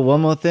also, one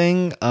more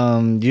thing,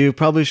 you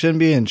probably shouldn't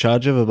be in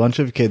charge of a bunch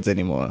of kids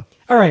anymore.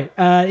 All right,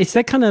 it's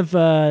that kind of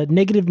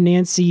negative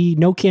Nancy,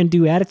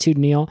 no-can-do attitude,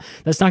 Neil,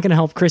 that's not going to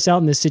help Chris out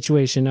in this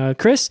situation.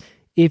 Chris,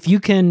 if you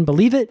can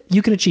believe it,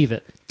 you can achieve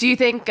it. Do you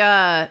think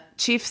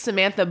Chief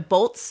Samantha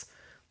Bolts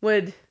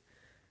would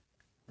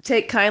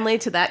take kindly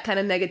to that kind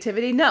of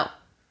negativity? No.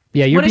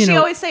 Yeah, what is she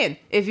always saying?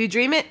 If you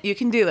dream it, you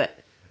can do it.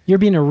 You're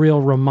being a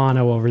real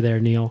Romano over there,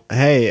 Neil.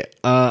 Hey,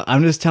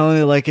 I'm just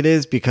telling it like it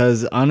is,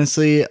 because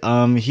honestly,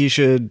 he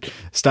should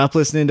stop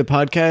listening to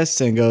podcasts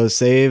and go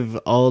save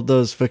all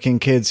those freaking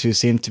kids who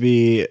seem to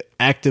be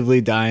actively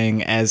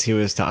dying as he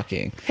was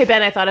talking. Hey,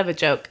 Ben, I thought of a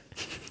joke.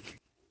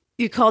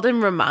 You called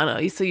him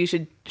Romano, so you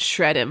should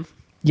shred him.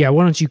 Yeah,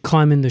 why don't you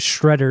climb in the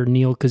shredder,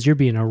 Neil, because you're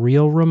being a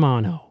real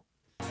Romano.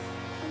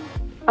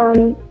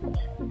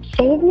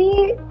 Save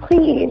me,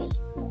 please.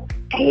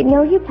 I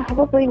know you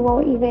probably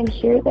won't even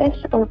hear this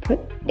or put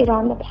it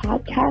on the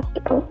podcast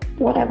or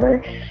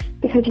whatever,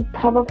 because you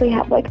probably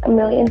have like a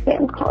million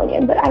fans calling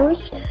in, but I was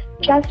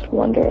just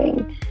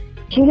wondering,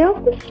 do you know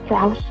if the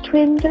Sprouse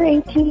twins are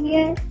 18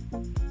 yet?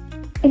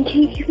 And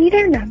can you give me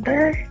their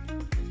number?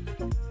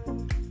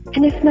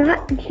 And if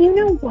not, do you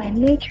know when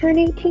they turn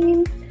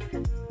 18?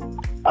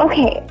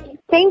 Okay,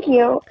 thank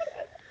you.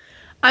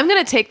 I'm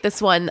going to take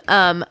this one.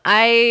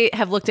 I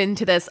have looked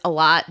into this a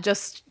lot,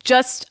 just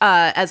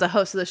as a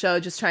host of the show,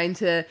 just trying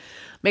to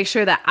make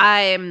sure that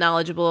I am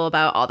knowledgeable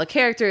about all the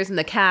characters and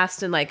the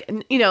cast,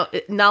 and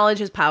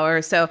knowledge is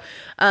power. So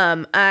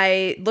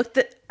I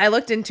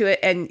looked into it,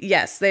 and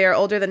yes, they are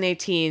older than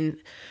 18.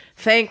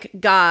 Thank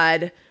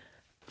God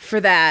for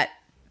that,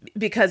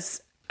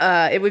 because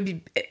it would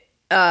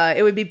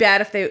be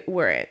bad if they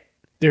weren't.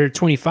 They're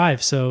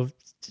 25, so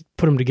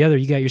put them together,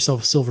 you got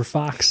yourself a silver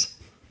fox.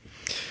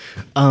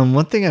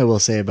 One thing I will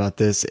say about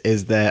this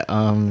is that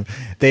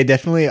they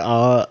definitely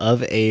are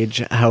of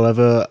age.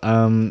 However,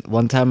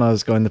 one time I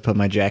was going to put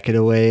my jacket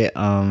away,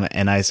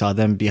 and I saw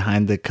them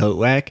behind the coat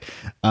rack,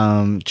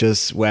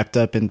 just wrapped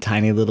up in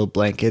tiny little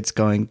blankets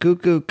going, goo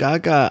goo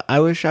gaga, I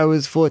wish I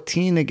was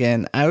 14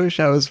 again. I wish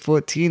I was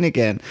 14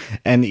 again.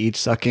 And each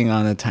sucking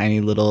on a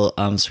tiny little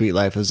Sweet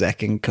Life of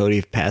Zack and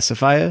Cody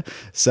pacifier.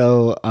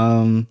 So,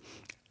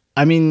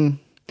 I mean,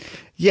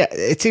 yeah,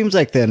 it seems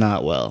like they're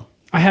not well.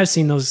 I have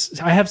seen those.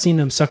 I have seen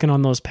them sucking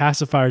on those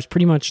pacifiers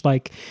pretty much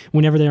like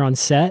whenever they're on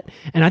set.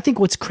 And I think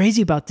what's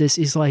crazy about this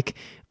is like,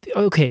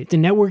 okay, the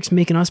network's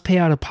making us pay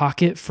out of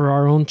pocket for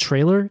our own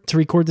trailer to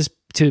record this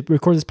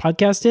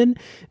podcast in,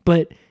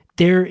 but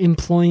they're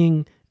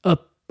employing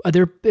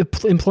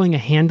a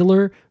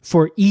handler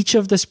for each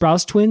of the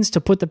Sprouse twins to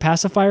put the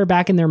pacifier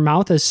back in their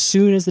mouth as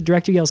soon as the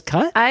director yells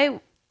cut. I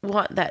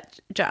want that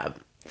job.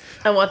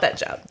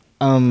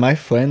 My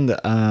friend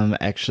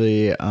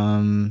actually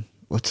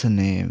what's her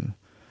name?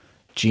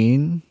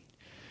 Jean?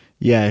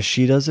 Yeah,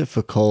 she does it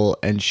for Cole,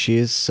 and she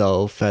is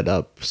so fed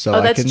up.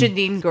 So that's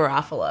Janine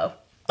Garofalo.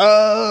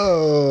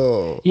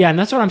 Oh, yeah, and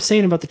that's what I'm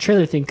saying about the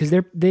trailer thing, because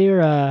they're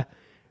paying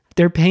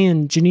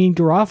Janine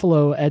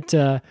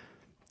Garofalo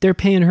they're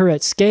paying her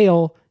at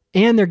scale,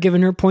 and they're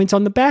giving her points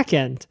on the back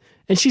end.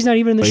 And she's not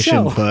even in the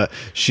show. But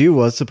she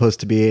was supposed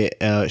to be,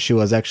 she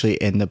was actually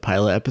in the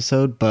pilot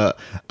episode, but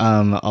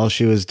all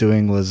she was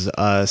doing was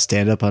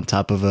stand up on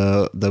top of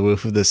the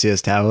roof of the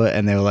Sears Tower,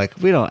 and they were like,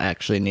 we don't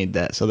actually need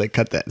that, so they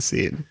cut that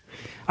scene.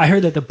 I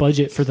heard that the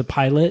budget for the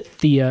pilot,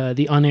 the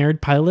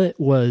unaired pilot,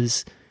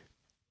 was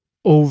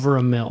over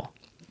 $1 million.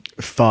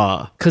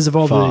 Far. Because of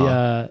all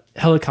the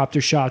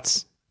helicopter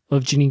shots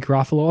of Janeane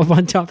Garofalo up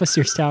on top of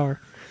Sears Tower.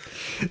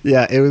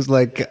 Yeah, it was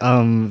like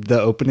the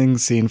opening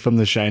scene from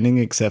The Shining,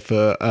 except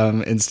for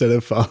instead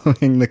of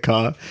following the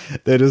car,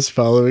 they're just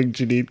following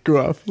Janeane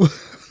Garofalo.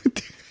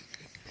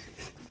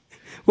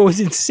 What was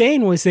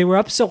insane was they were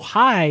up so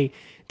high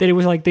that it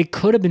was like they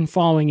could have been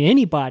following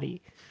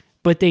anybody,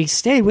 but they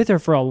stayed with her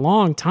for a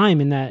long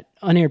time in that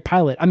unaired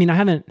pilot. I mean, I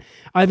haven't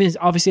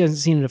obviously hasn't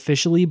seen it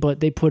officially, but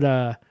they put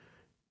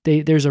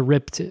there's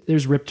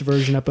ripped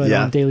version up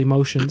on Daily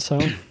Motion. So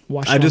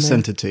watch. I just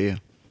sent it to you.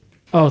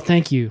 Oh,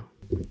 thank you.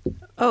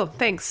 Oh,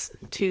 thanks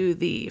to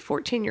the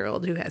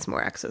 14-year-old who has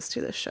more access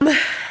to this show.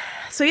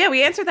 So yeah,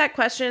 we answered that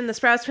question. The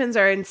Sprouse twins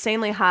are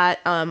insanely hot.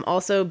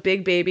 Also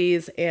big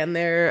babies, and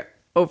they're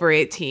over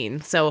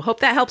 18. So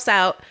hope that helps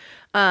out.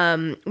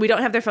 We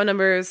don't have their phone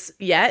numbers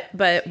yet,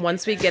 but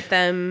once we get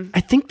them,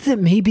 I think that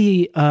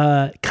maybe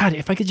God,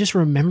 if I could just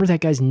remember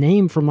that guy's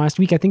name from last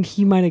week, I think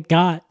he might have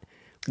got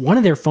one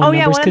of their phone numbers.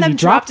 Oh yeah, one of them he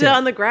dropped it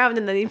on the ground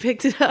and then he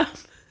picked it up.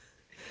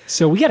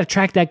 So we got to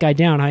track that guy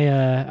down.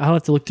 I'll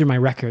have to look through my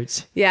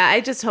records. Yeah,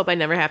 I just hope I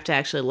never have to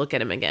actually look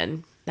at him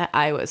again. That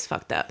eye was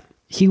fucked up.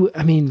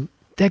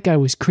 That guy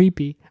was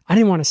creepy. I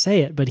didn't want to say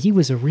it, but he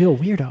was a real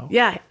weirdo.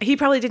 Yeah, he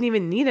probably didn't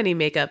even need any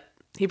makeup.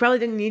 He probably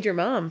didn't need your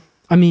mom.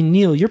 I mean,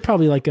 Neil, you're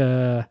probably like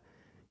a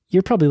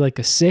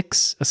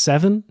 6, a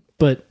 7,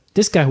 but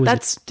this guy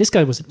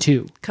was a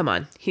 2. Come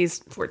on, he's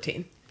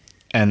 14.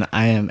 And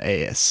I am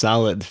a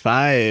solid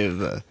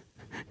 5.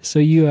 So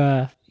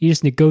you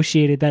just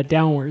negotiated that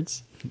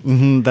downwards.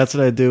 Mm-hmm, that's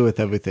what I do with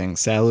everything.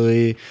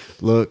 Salary,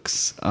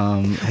 looks,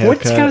 haircut.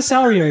 What kind of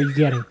salary are you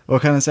getting?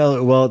 What kind of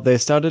salary? Well, they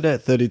started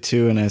at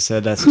 32 and I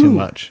said that's too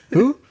much.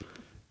 Who?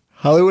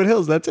 Hollywood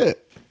Hills, that's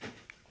it.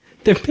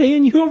 They're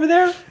paying you over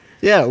there?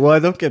 Yeah, well, I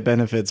don't get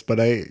benefits, but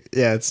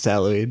it's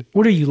salaried.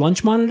 What are you,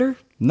 lunch monitor?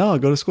 No, I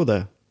go to school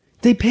there.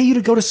 They pay you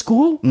to go to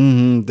school?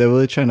 Mm-hmm. They're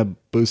really trying to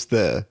boost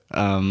it.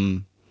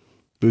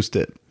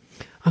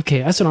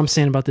 Okay, that's what I'm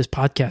saying about this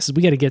podcast. Is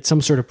we got to get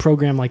some sort of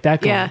program like that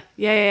going.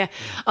 Yeah.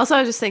 Also, I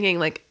was just thinking,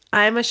 like,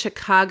 I'm a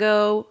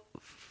Chicago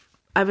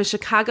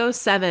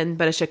 7,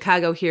 but a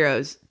Chicago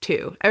Heroes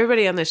 2.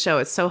 Everybody on this show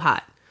is so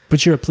hot.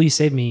 But you're a Please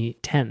Save Me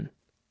 10.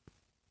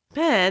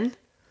 Ben.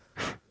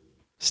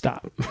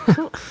 Stop.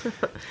 Good.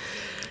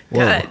 You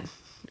want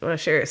to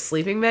share a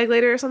sleeping bag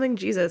later or something?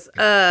 Jesus.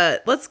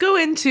 Let's go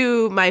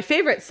into my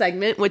favorite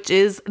segment, which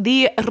is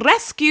the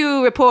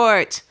Rescue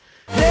Report.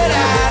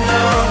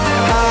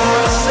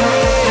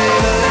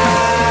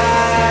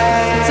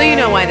 So you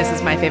know why this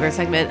is my favorite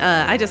segment.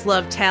 I just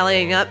love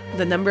tallying up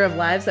the number of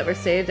lives that were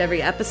saved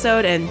every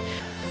episode, and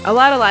a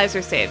lot of lives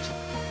were saved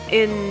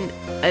in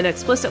an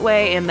explicit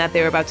way in that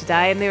they were about to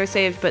die and they were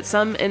saved, but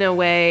some in a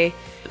way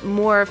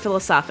more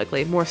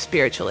philosophically, more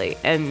spiritually,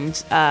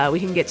 and we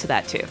can get to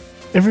that too.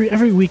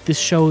 Every week this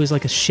show is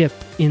like a ship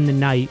in the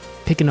night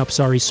picking up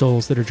sorry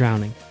souls that are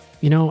drowning.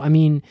 You know, I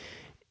mean,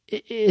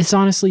 it's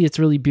honestly, it's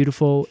really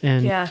beautiful.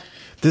 And yeah.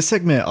 This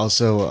segment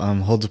also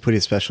holds a pretty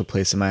special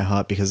place in my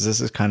heart because this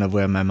is kind of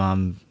where my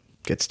mom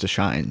gets to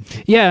shine.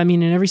 Yeah, I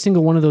mean, in every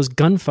single one of those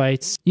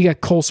gunfights, you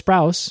got Cole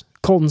Sprouse,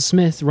 Colton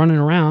Smith running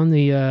around,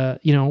 the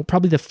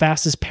probably the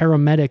fastest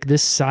paramedic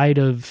this side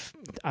of,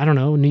 I don't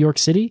know, New York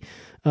City.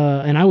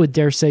 And I would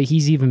dare say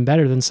he's even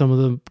better than some of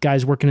the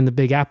guys working in the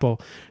Big Apple,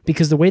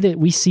 because the way that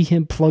we see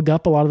him plug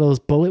up a lot of those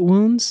bullet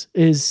wounds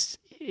is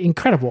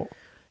incredible.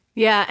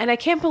 Yeah, and I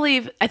can't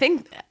believe,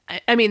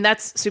 I mean,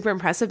 that's super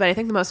impressive, but I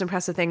think the most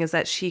impressive thing is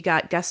that she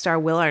got guest star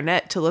Will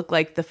Arnett to look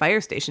like the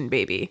fire station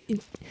baby.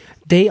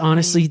 They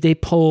honestly, they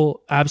pull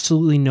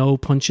absolutely no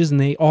punches, and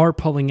they are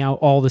pulling out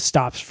all the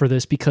stops for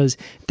this because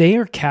they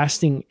are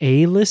casting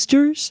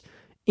A-listers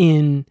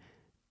in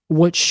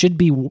what should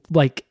be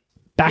like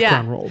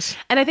background roles.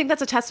 And I think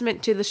that's a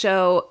testament to the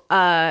show,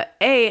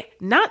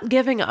 not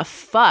giving a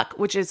fuck,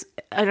 which is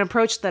an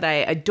approach that I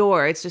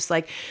adore. It's just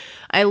like,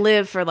 I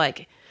live for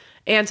like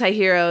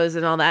anti-heroes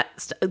and all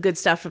that good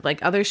stuff from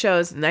like other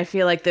shows, and I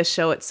feel like this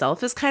show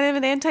itself is kind of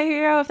an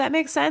anti-hero, if that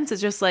makes sense.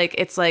 It's just like,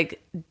 it's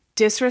like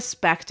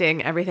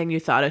disrespecting everything you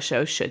thought a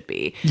show should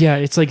be. Yeah,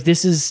 it's like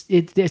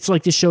it's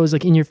like this show is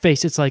like in your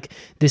face. It's like,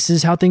 this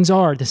is how things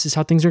are, this is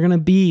how things are gonna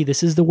be,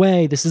 this is the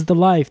way, this is the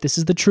life, this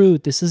is the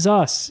truth, this is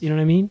us. You know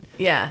what I mean?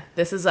 Yeah,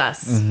 this is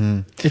us.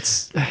 Mm-hmm.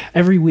 It's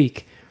every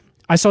week.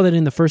 I saw that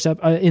in the first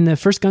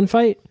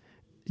gunfight.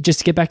 Just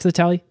to get back to the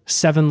tally,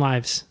 7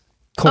 lives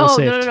Cole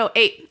saved. No,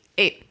 8.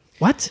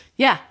 What?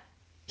 Yeah.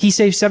 He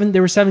saved 7.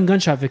 There were 7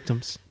 gunshot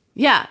victims.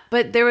 Yeah,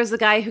 but there was the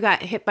guy who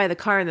got hit by the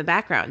car in the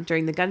background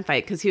during the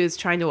gunfight because he was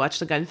trying to watch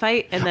the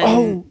gunfight, and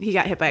then he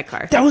got hit by a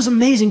car. That was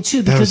amazing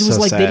too, because it was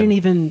so like sad. They didn't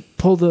even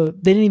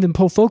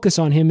pull focus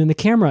on him in the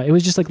camera. It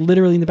was just like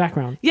literally in the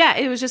background. Yeah,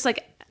 it was just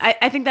like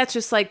I think that's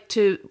just like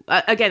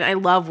again, I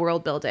love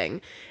world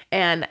building.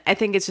 And I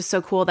think it's just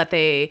so cool that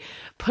they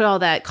put all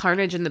that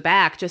carnage in the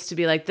back just to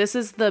be like, this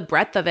is the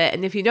breadth of it.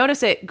 And if you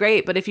notice it,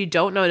 great. But if you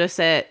don't notice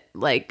it,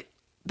 like,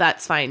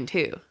 that's fine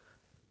too.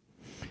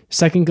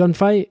 Second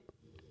gunfight,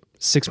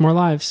 6 more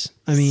lives.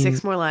 I mean,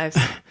 6 more lives.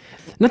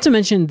 Not to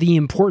mention the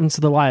importance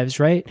of the lives,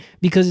 right?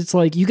 Because it's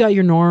like you got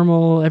your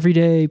normal,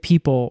 everyday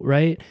people,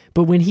 right?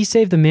 But when he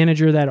saved the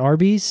manager of that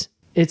Arby's,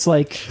 it's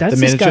like that's the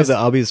manager of the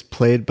Arby's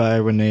played by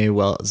Renee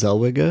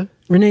Zellweger.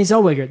 Renee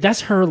Zellweger. That's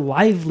her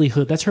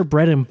livelihood. That's her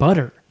bread and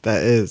butter.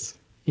 That is.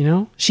 You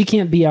know, she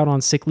can't be out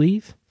on sick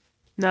leave.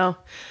 No.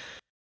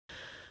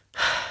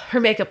 Her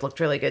makeup looked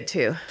really good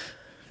too.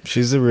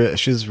 She's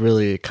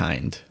really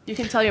kind. You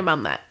can tell your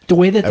mom that. The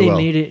way that they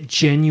made it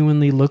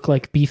genuinely look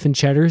like beef and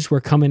cheddars were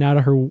coming out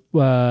of her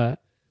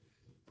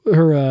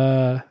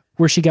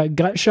where she got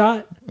gut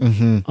shot.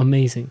 Mm-hmm.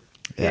 Amazing.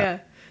 Yeah.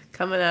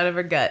 Coming out of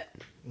her gut.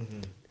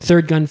 Mm-hmm.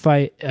 Third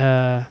gunfight.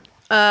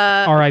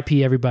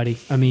 R.I.P. everybody.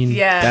 I mean,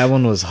 that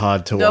one was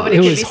hard to watch. Nobody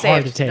it could was be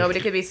hard saved. to take. Nobody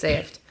could be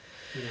saved.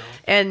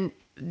 And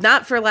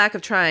not for lack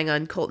of trying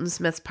on Colton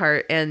Smith's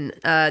part, and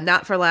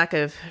not for lack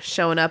of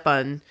showing up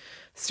on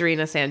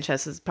Serena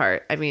Sanchez's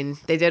part. I mean,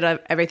 they did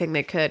everything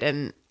they could,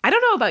 and I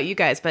don't know about you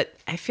guys, but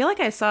I feel like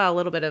I saw a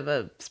little bit of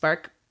a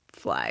spark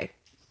fly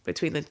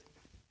between the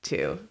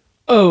two.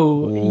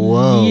 Oh,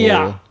 whoa.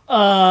 Yeah.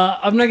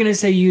 I'm not going to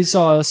say you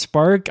saw a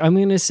spark. I'm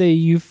going to say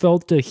you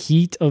felt the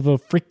heat of a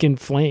freaking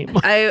flame.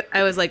 I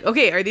was like,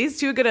 okay, are these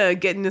two going to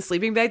get in a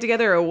sleeping bag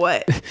together or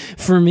what?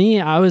 For me,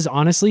 I was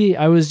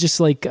just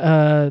like,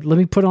 let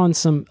me put on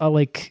some,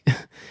 I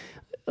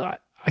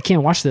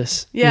can't watch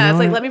this. Yeah, you know?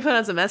 it's like, let me put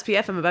on some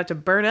SPF. I'm about to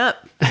burn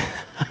up.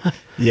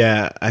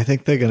 Yeah, I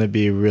think they're going to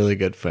be really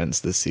good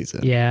friends this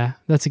season. Yeah,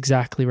 that's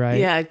exactly right.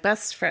 Yeah,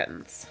 best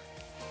friends.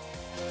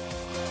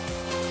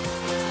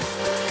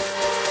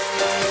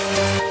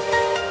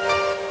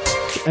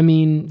 I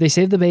mean, they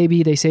saved the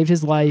baby. They saved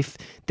his life.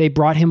 They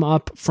brought him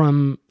up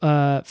from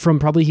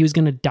probably he was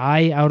going to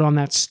die out on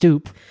that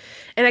stoop.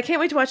 And I can't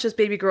wait to watch this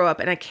baby grow up,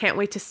 and I can't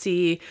wait to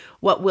see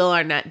what Will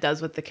Arnett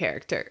does with the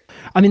character.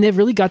 I mean, they've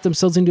really got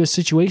themselves into a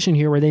situation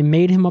here where they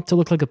made him up to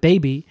look like a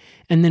baby,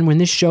 and then when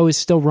this show is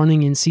still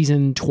running in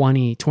season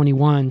 20,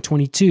 21,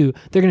 22,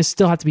 they're going to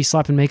still have to be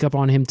slapping makeup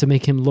on him to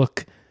make him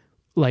look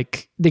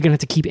like they're going to have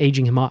to keep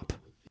aging him up.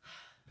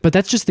 But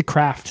that's just the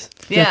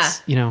craft. Yeah.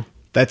 That's, you know.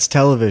 That's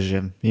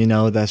television, you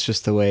know. That's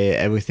just the way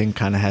everything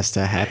kind of has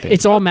to happen.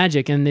 It's all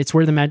magic, and it's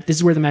where this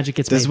is where the magic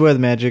gets made. This is where the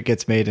magic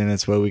gets made, and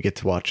it's where we get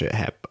to watch it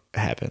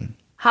happen.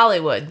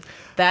 Hollywood.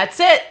 That's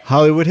it.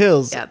 Hollywood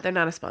Hills. Yeah, they're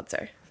not a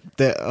sponsor.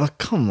 Oh,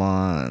 come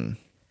on.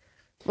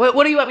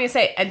 What do you want me to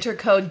say? Enter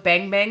code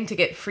BANG to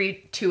get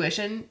free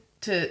tuition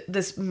to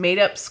this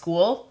made-up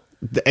school?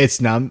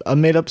 It's not a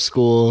made-up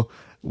school.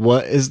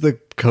 What is the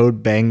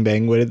code Bang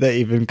Bang? Where did that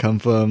even come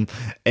from?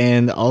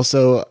 And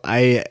also,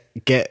 I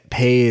get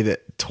paid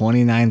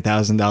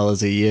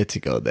 $29,000 a year to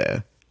go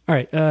there. All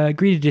right,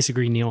 agree to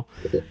disagree, Neil.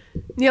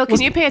 Neil, can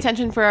you pay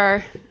attention for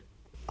our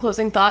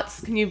closing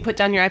thoughts? Can you put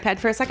down your iPad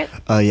for a second?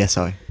 Yeah,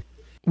 sorry.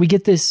 We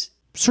get this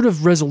sort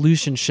of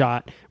resolution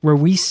shot where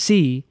we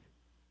see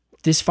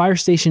this fire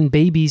station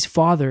baby's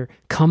father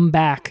come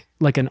back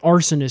like an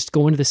arsonist,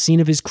 go into the scene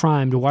of his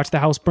crime to watch the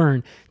house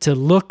burn, to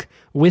look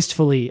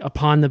wistfully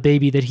upon the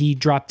baby that he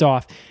dropped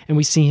off, and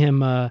we see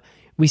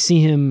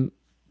him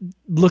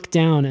look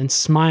down and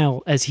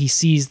smile as he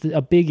sees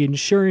a big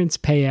insurance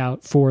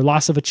payout for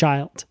loss of a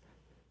child.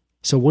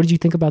 So what did you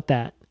think about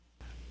that?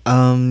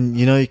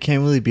 You know, you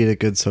can't really beat a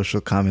good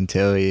social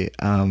commentary,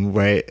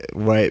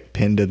 right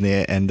pinned in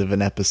the end of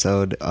an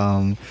episode.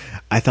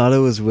 I thought it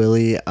was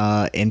really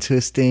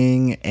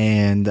interesting,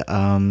 and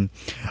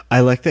I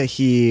like that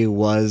he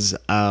was.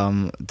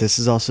 This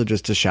is also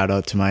just a shout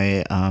out to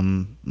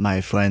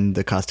my friend,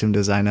 the costume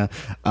designer.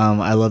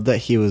 I love that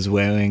he was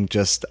wearing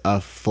just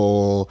a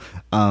full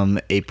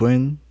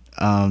apron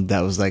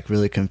that was like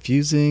really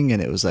confusing,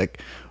 and it was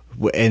like.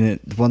 And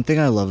one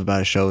thing I love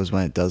about a show is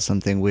when it does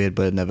something weird,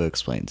 but it never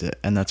explains it.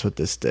 And that's what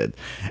this did.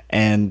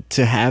 And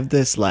to have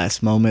this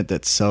last moment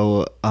that's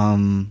so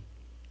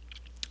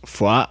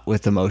fraught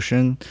with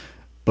emotion,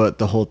 but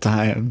the whole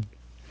time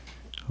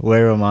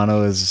Ray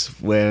Romano is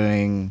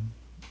wearing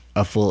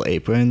a full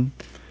apron.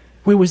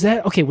 Wait, was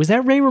that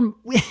Ray?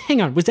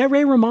 Hang on, was that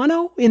Ray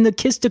Romano in the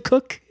Kiss to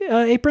Cook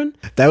apron?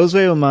 That was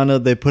Ray Romano.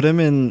 They put him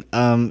in.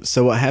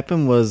 So what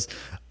happened was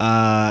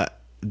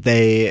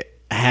they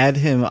had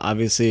him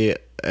obviously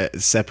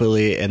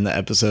separately in the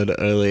episode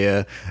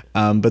earlier,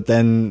 but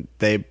then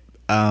they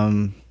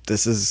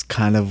this is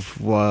kind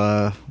of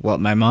what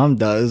my mom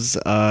does.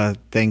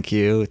 Thank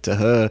you to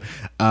her.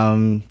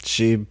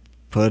 She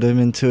put him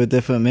into a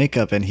different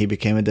makeup and he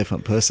became a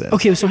different person.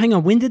 Okay, so hang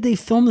on. When did they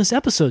film this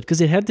episode?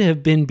 Because it had to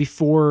have been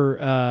before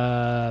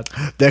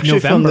they actually November.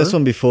 filmed this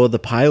one before the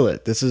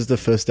pilot. This is the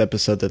first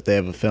episode that they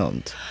ever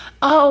filmed.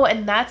 Oh,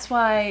 and that's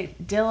why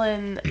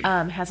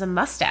Dylan has a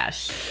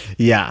mustache.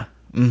 Yeah.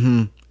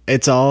 Mm-hmm.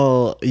 It's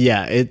all,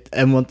 yeah.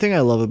 And one thing I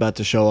love about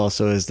the show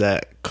also is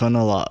that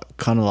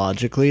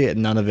chronologically,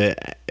 none of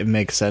it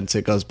makes sense.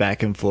 It goes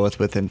back and forth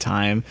within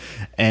time,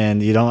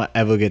 and you don't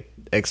ever get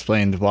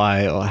explained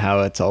why or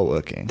how it's all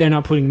working. They're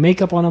not putting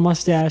makeup on a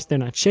mustache. They're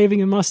not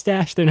shaving a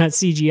mustache. They're not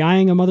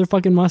CGIing a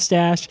motherfucking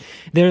mustache.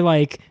 They're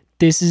like,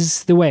 this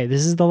is the way.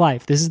 This is the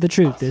life. This is the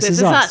truth. This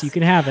is us. You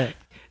can have it.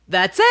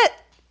 That's it.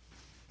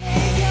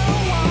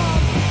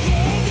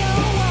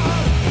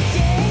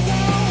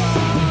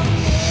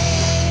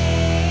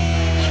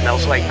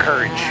 Smells like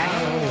courage.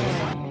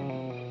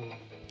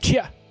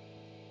 Yeah.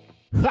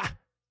 Ha!